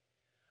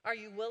 Are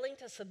you willing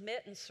to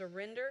submit and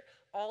surrender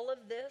all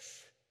of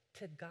this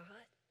to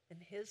God and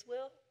His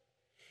will?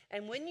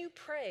 And when you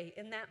pray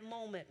in that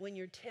moment when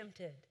you're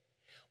tempted,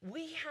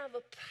 we have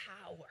a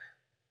power.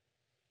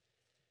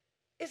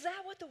 Is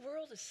that what the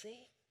world is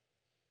seeing?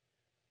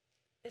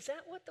 Is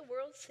that what the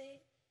world's seeing?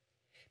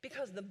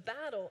 Because the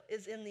battle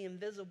is in the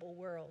invisible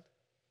world.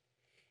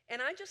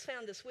 And I just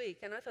found this week,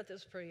 and I thought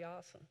this was pretty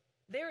awesome,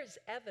 there is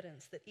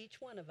evidence that each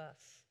one of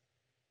us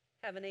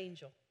have an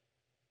angel.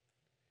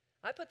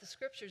 I put the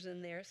scriptures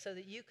in there so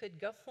that you could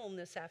go home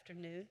this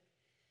afternoon.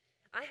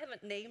 I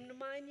haven't named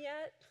mine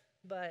yet,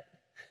 but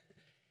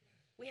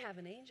we have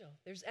an angel.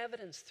 There's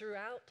evidence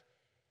throughout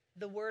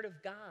the Word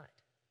of God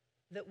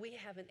that we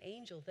have an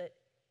angel that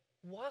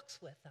walks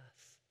with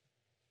us,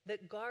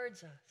 that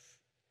guards us.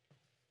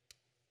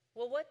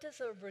 Well, what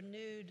does a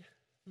renewed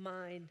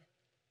mind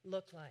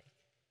look like?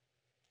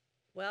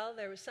 Well,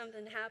 there was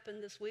something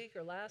happened this week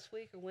or last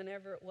week or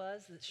whenever it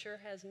was that sure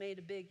has made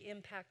a big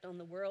impact on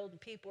the world,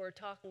 and people are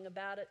talking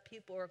about it,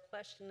 people are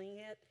questioning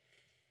it,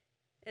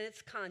 and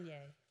it's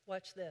Kanye.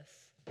 Watch this.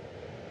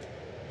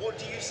 What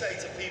do you say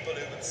to people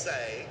who would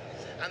say,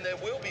 and there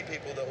will be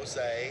people that will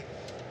say,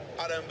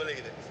 I don't believe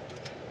it.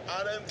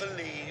 I don't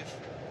believe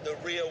the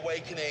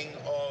reawakening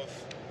of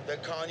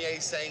that Kanye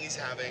is saying he's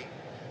having.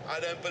 I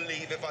don't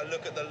believe, if I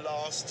look at the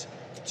last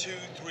 2,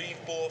 3,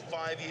 4,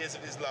 5 years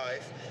of his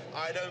life,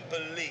 I don't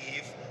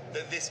believe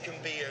that this can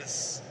be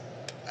as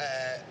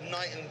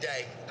night and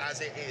day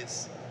as it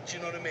is. Do you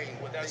know what I mean?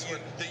 Well, that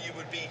you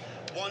would be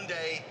one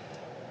day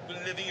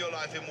living your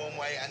life in one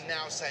way and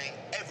now saying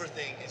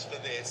everything is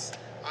for this.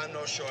 I'm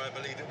not sure I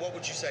believe it. What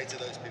would you say to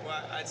those people?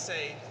 Well, I'd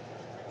say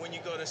when you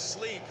go to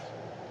sleep,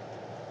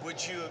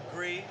 would you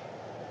agree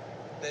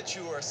that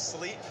you are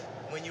asleep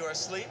when you are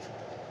asleep?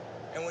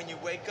 And when you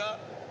wake up,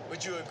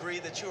 would you agree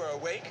that you are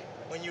awake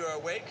when you are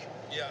awake?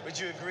 Yeah. Would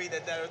you agree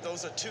that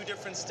those are two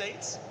different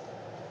states?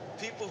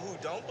 People who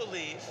don't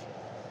believe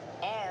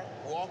are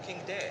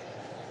walking dead.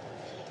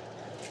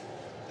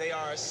 They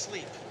are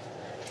asleep.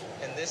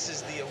 And this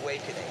is the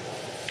awakening.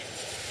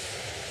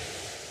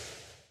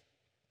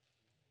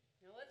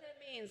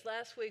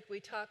 last week we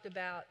talked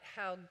about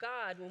how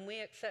God, when we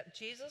accept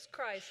Jesus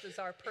Christ as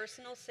our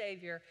personal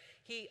Savior,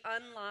 he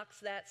unlocks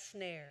that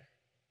snare.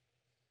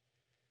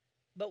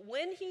 But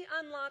when he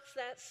unlocks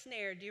that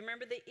snare, do you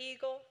remember the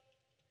eagle?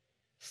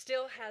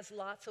 Still has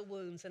lots of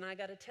wounds. And I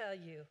got to tell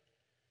you,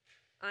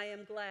 I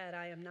am glad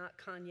I am not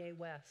Kanye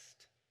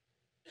West.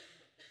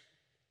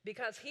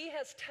 Because he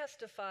has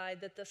testified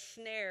that the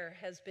snare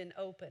has been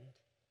opened.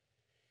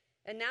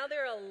 And now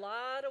there are a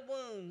lot of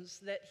wounds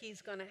that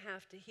he's going to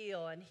have to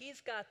heal. And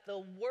he's got the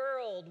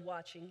world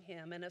watching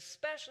him, and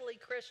especially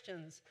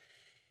Christians.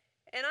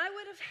 And I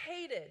would have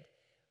hated,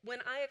 when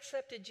I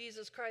accepted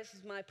Jesus Christ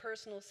as my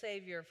personal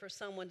Savior, for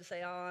someone to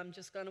say, oh, I'm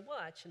just going to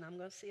watch and I'm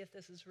going to see if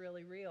this is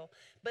really real.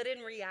 But in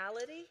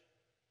reality,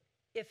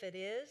 if it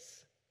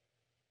is,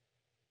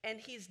 and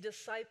he's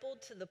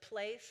discipled to the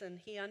place and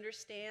he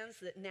understands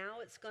that now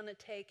it's going to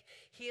take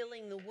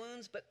healing the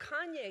wounds. But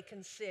Kanye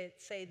can say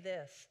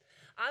this: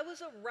 I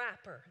was a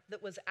rapper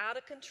that was out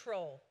of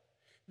control,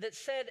 that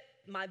said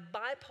my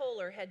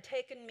bipolar had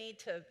taken me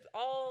to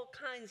all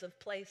kinds of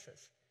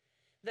places,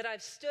 that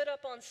I've stood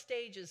up on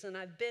stages and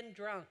I've been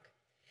drunk,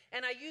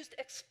 and I used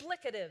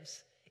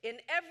explicatives in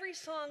every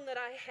song that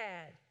I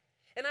had,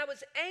 and I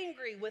was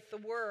angry with the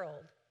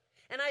world,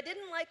 and I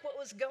didn't like what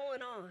was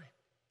going on.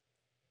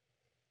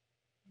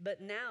 But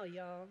now,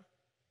 y'all,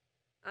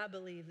 I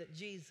believe that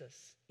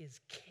Jesus is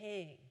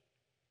King.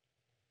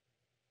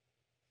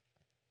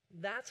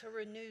 That's a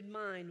renewed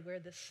mind where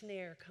the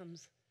snare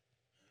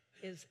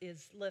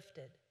is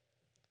lifted.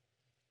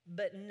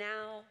 But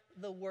now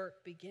the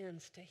work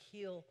begins to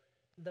heal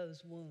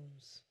those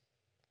wounds.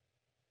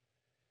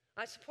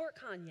 I support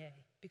Kanye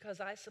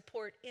because I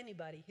support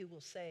anybody who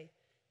will say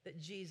that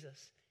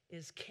Jesus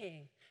is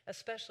King,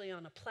 especially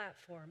on a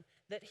platform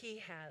that he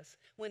has,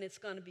 when it's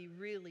going to be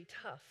really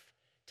tough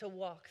to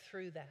walk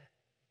through that.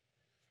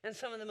 And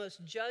some of the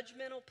most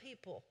judgmental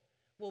people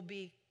will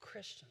be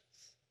Christians.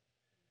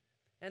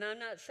 And I'm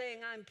not saying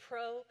I'm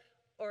pro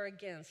or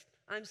against.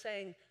 I'm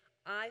saying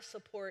I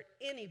support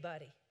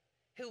anybody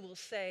who will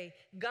say,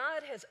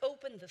 God has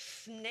opened the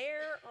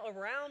snare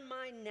around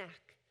my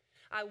neck.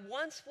 I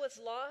once was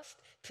lost.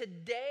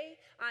 Today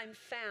I'm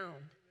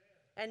found.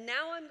 And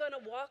now I'm going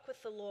to walk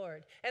with the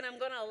Lord. And I'm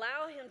going to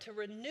allow him to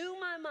renew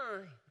my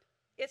mind.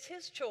 It's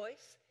his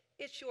choice.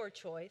 It's your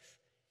choice.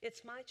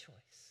 It's my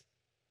choice.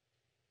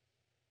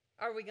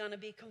 Are we going to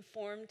be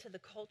conformed to the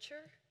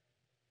culture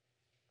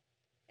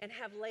and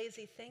have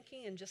lazy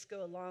thinking and just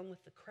go along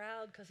with the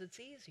crowd because it's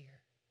easier?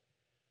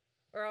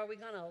 Or are we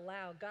going to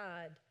allow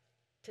God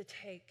to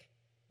take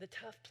the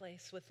tough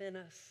place within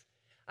us?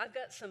 I've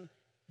got some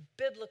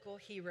biblical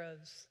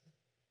heroes.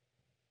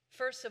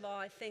 First of all,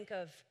 I think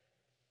of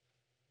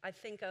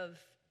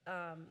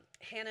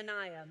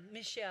Hananiah,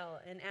 Mishael,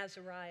 and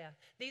Azariah.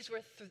 These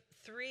were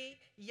three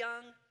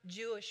young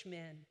Jewish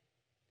men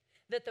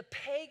that the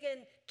pagan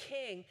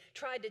king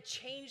tried to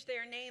change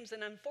their names,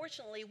 and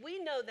unfortunately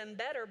we know them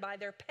better by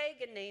their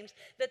pagan names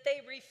that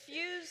they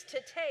refused to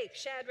take: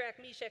 Shadrach,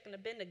 Meshach, and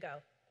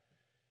Abednego.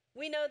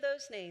 We know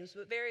those names,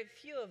 but very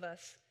few of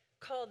us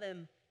call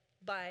them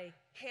by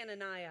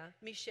Hananiah,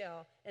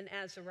 Mishael, and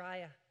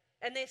Azariah.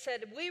 And they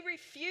said, we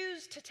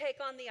refuse to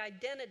take on the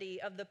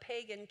identity of the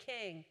pagan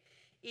king,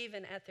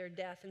 even at their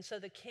death. And so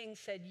the king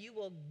said, you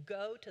will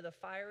go to the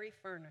fiery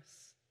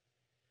furnace.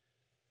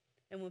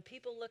 And when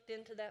people looked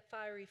into that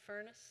fiery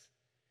furnace,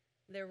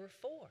 there were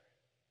 4.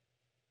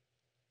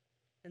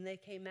 And they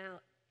came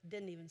out,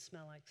 didn't even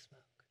smell like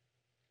smoke.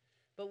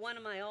 But one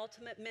of my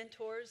ultimate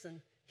mentors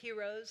and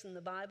heroes in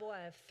the Bible,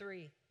 I have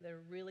 3 that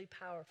are really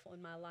powerful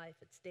in my life.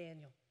 It's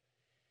Daniel.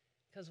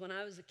 Because when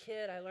I was a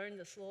kid, I learned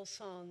this little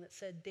song that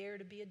said, dare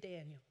to be a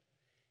Daniel.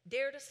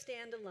 Dare to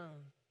stand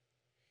alone.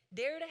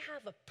 Dare to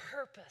have a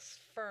purpose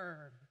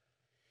firm.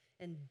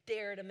 And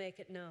dare to make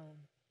it known.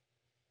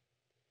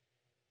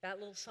 That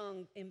little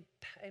song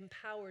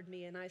empowered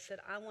me, and I said,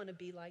 I want to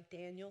be like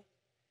Daniel.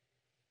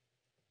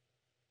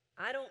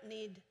 I don't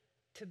need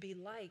to be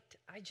liked.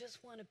 I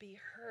just want to be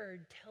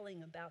heard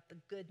telling about the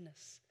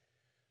goodness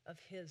of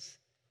his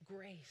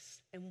grace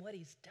and what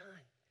he's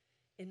done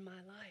in my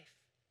life.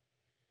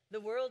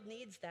 The world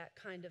needs that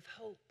kind of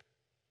hope.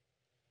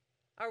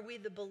 Are we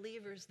the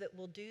believers that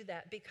will do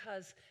that?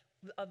 Because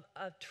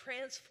a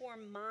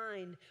transformed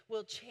mind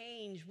will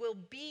change, will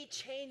be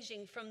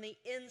changing from the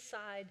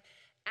inside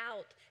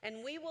out.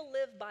 And we will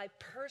live by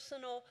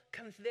personal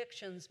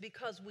convictions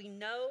because we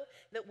know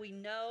that we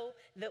know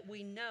that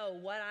we know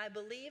what I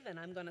believe, and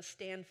I'm going to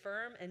stand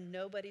firm, and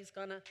nobody's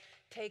going to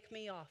take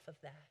me off of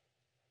that.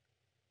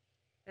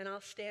 And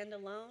I'll stand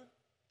alone,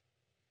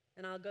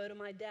 and I'll go to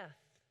my death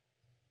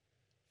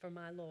for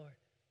my Lord.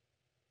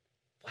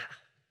 Wow.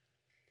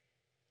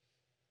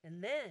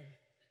 And then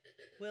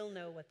we'll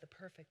know what the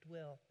perfect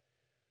will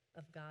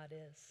of God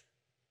is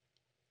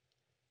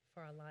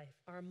for our life.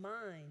 Our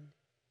mind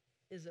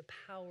is a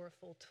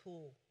powerful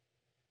tool.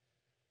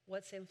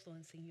 What's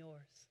influencing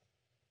yours?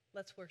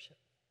 Let's worship.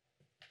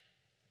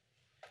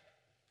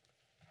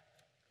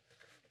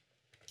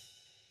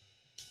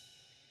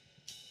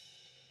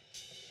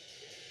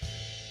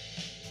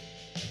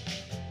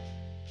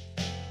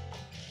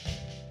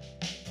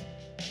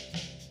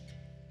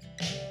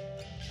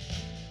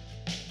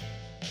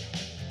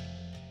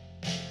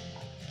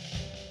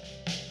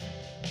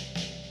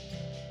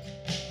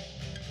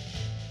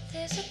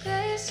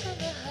 nights when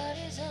the heart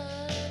is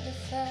under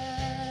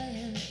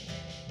fire.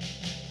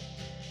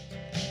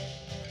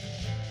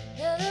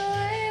 Another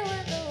way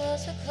when the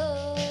walls are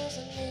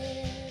closing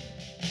in.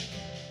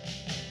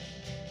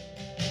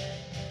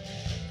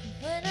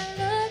 When I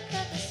look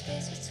at the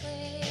space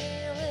between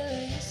where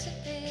we used to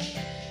be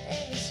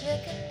and this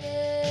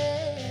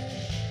reckoning,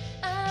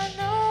 I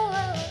know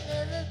I will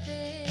never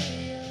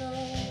be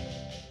alone.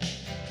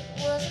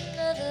 There was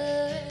another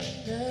in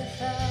the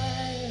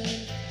fire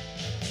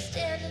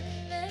standing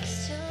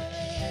next to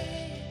me.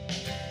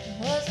 There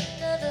was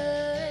another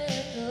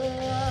in the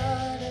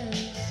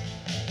waters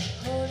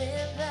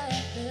holding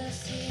back the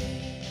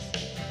seas.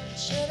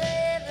 Should I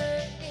ever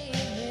need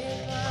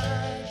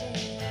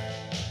reminding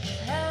of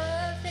how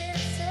I've been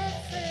set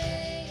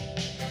free?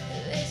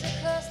 There is a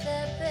cross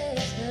that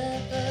bears the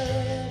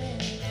burden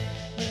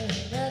where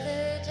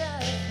another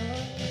died for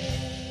me.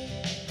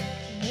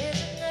 There is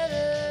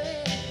another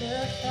in the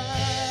fire.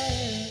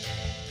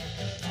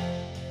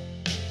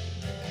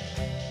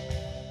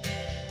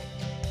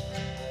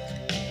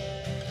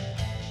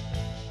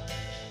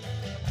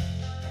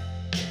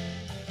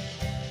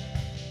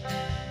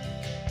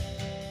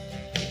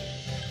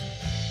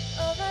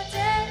 All my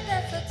dead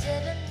left for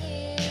dead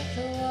beneath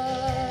the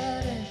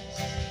waters.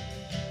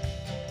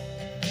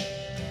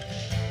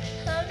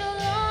 I'm no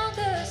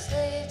longer a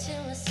slave to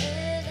my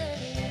sin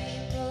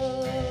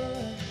anymore.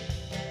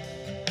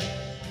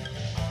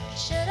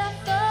 Should I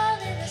fall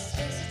in the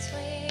space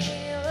between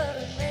what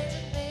remains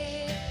of me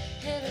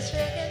and this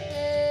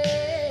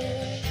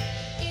reckoning?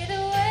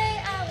 Either way,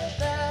 I will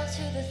bow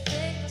to the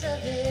things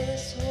of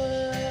this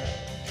world.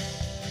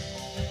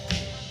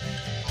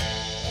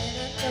 And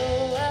I know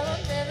I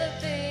will never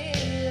be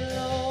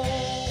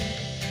alone.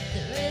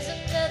 There is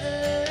another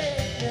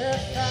in the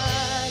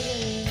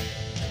fire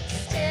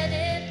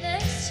standing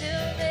next to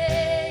me.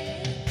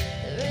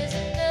 There is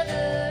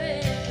another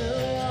in the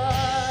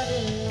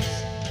waters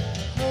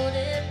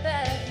holding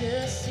back the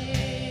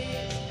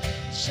seas.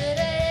 Should I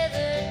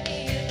ever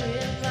need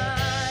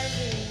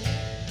reminding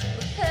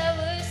what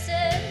power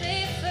set me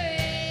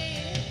free?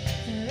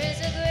 There is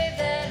a grave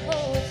that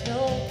holds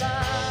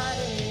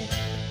nobody.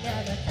 Now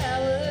the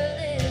power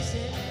lives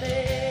in me.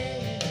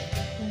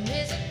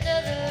 There is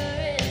another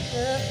in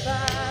the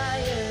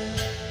fire.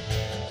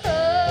 Oh,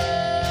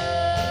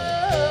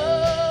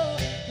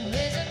 there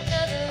is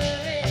another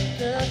in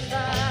the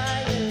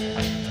fire.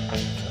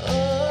 Oh,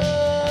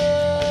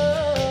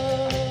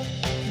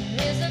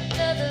 there is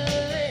another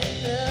in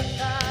the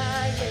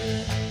fire.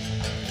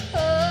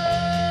 Oh,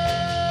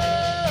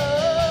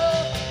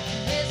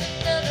 there is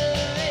another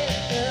in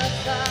the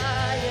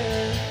fire.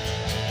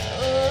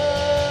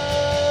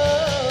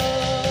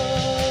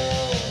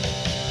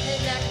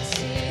 And I can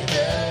see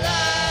the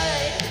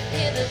light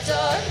in the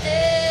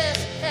darkness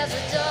as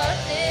the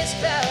darkness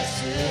bows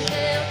to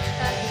him.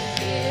 I can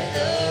hear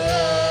the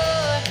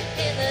roar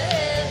in the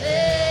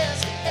heavens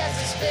as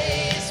the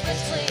space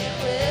between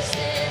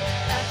listen.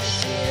 I can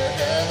feel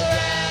the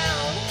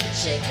ground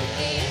shake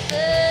beneath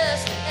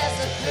us as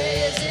the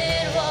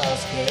prison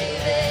walls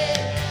cave in.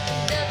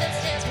 Nothing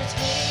stands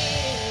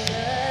between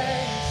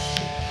us.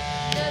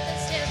 Nothing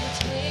stands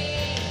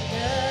between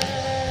us.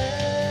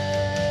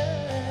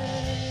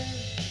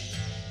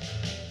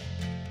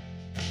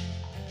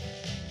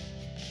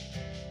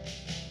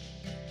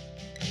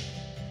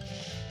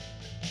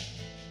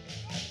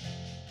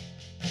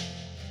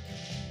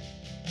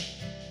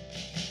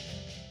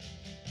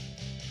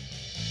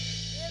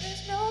 Yeah,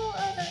 there's no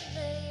other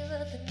name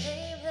but the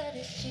name that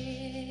is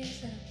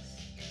Jesus.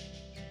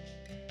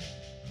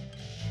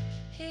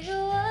 He who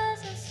was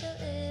and still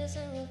is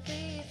and will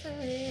be through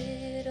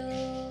it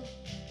all.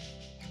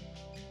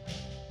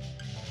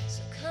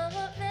 So come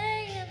what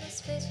may in the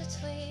space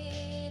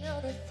between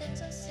all the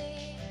things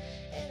unseen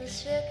and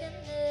this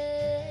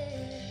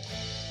reckoning,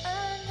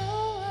 I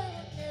know I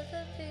will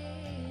never be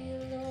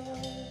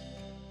alone.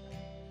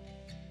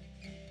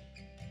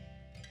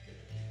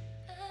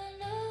 I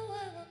know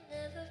I will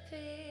never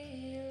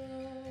be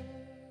alone.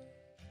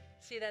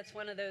 See, that's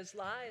one of those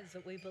lies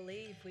that we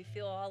believe. We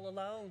feel all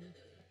alone.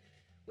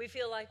 We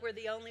feel like we're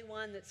the only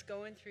one that's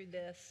going through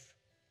this.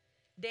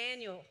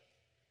 Daniel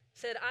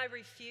said, I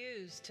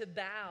refuse to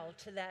bow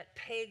to that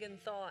pagan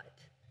thought.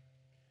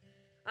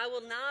 I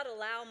will not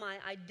allow my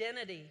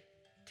identity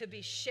to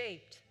be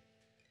shaped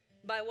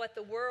by what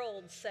the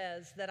world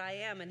says that I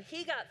am. And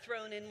he got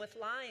thrown in with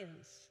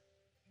lions.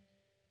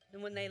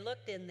 And when they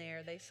looked in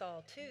there, they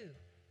saw two.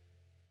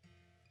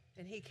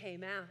 And he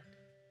came out.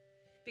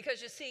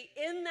 Because you see,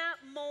 in that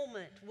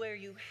moment where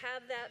you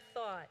have that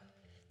thought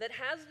that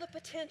has the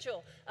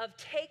potential of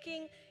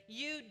taking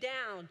you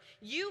down,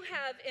 you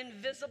have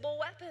invisible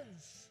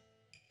weapons.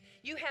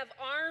 You have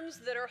arms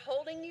that are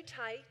holding you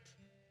tight.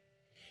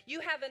 You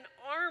have an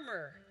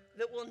armor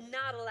that will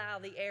not allow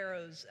the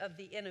arrows of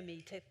the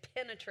enemy to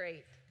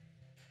penetrate.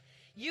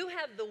 You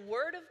have the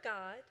Word of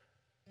God,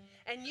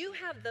 and you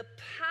have the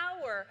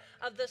power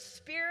of the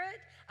Spirit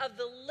of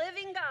the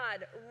living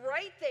God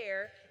right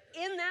there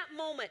in that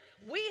moment.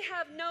 We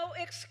have no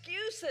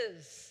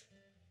excuses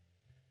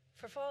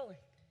for falling.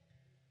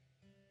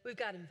 We've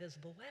got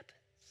invisible weapons.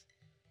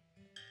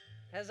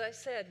 As I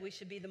said, we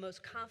should be the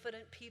most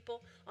confident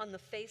people on the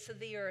face of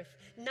the earth,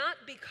 not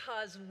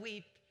because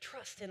we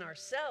trust in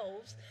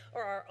ourselves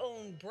or our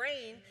own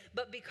brain,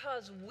 but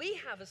because we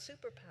have a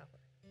superpower.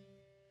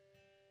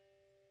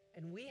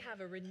 And we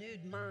have a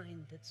renewed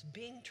mind that's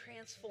being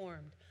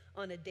transformed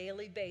on a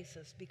daily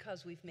basis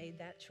because we've made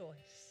that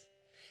choice.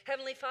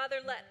 Heavenly Father,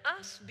 let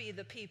us be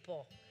the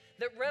people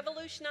that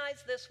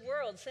revolutionize this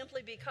world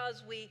simply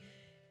because we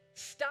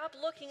stop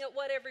looking at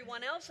what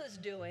everyone else is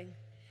doing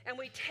and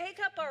we take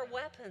up our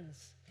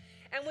weapons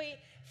and we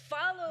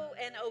follow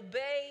and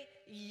obey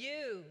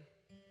you.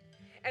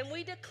 And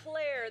we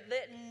declare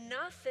that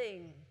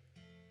nothing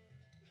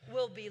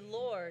will be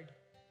Lord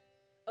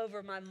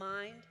over my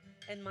mind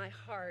and my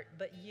heart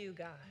but you,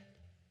 God.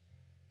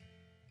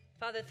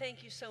 Father,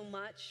 thank you so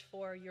much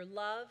for your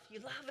love. You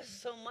love us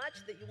so much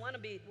that you want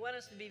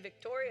us to be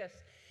victorious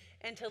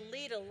and to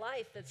lead a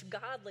life that's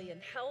godly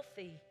and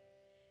healthy.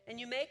 And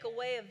you make a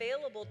way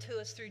available to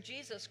us through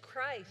Jesus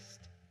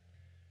Christ.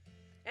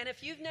 And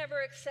if you've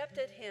never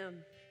accepted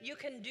him, you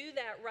can do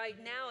that right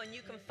now, and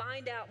you can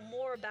find out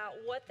more about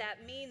what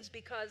that means,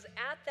 because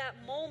at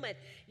that moment,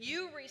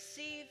 you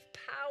receive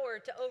power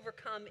to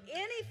overcome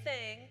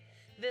anything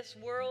this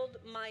world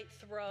might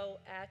throw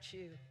at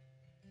you.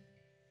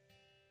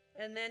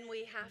 And then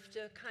we have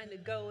to kind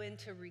of go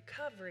into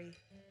recovery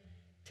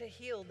to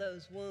heal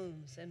those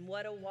wounds. And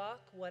what a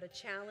walk, what a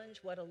challenge,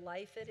 what a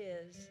life it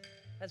is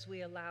as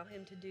we allow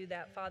him to do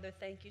that. Father,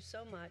 thank you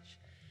so much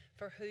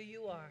for who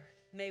you are.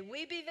 May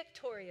we be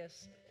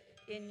victorious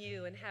in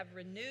you and have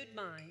renewed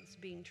minds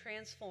being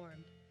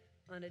transformed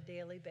on a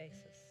daily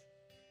basis.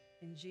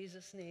 In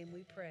Jesus' name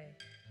we pray.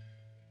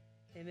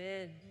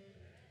 Amen.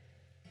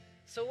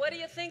 So what do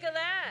you think of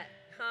that,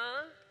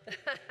 huh?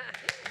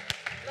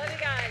 Love you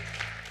guys.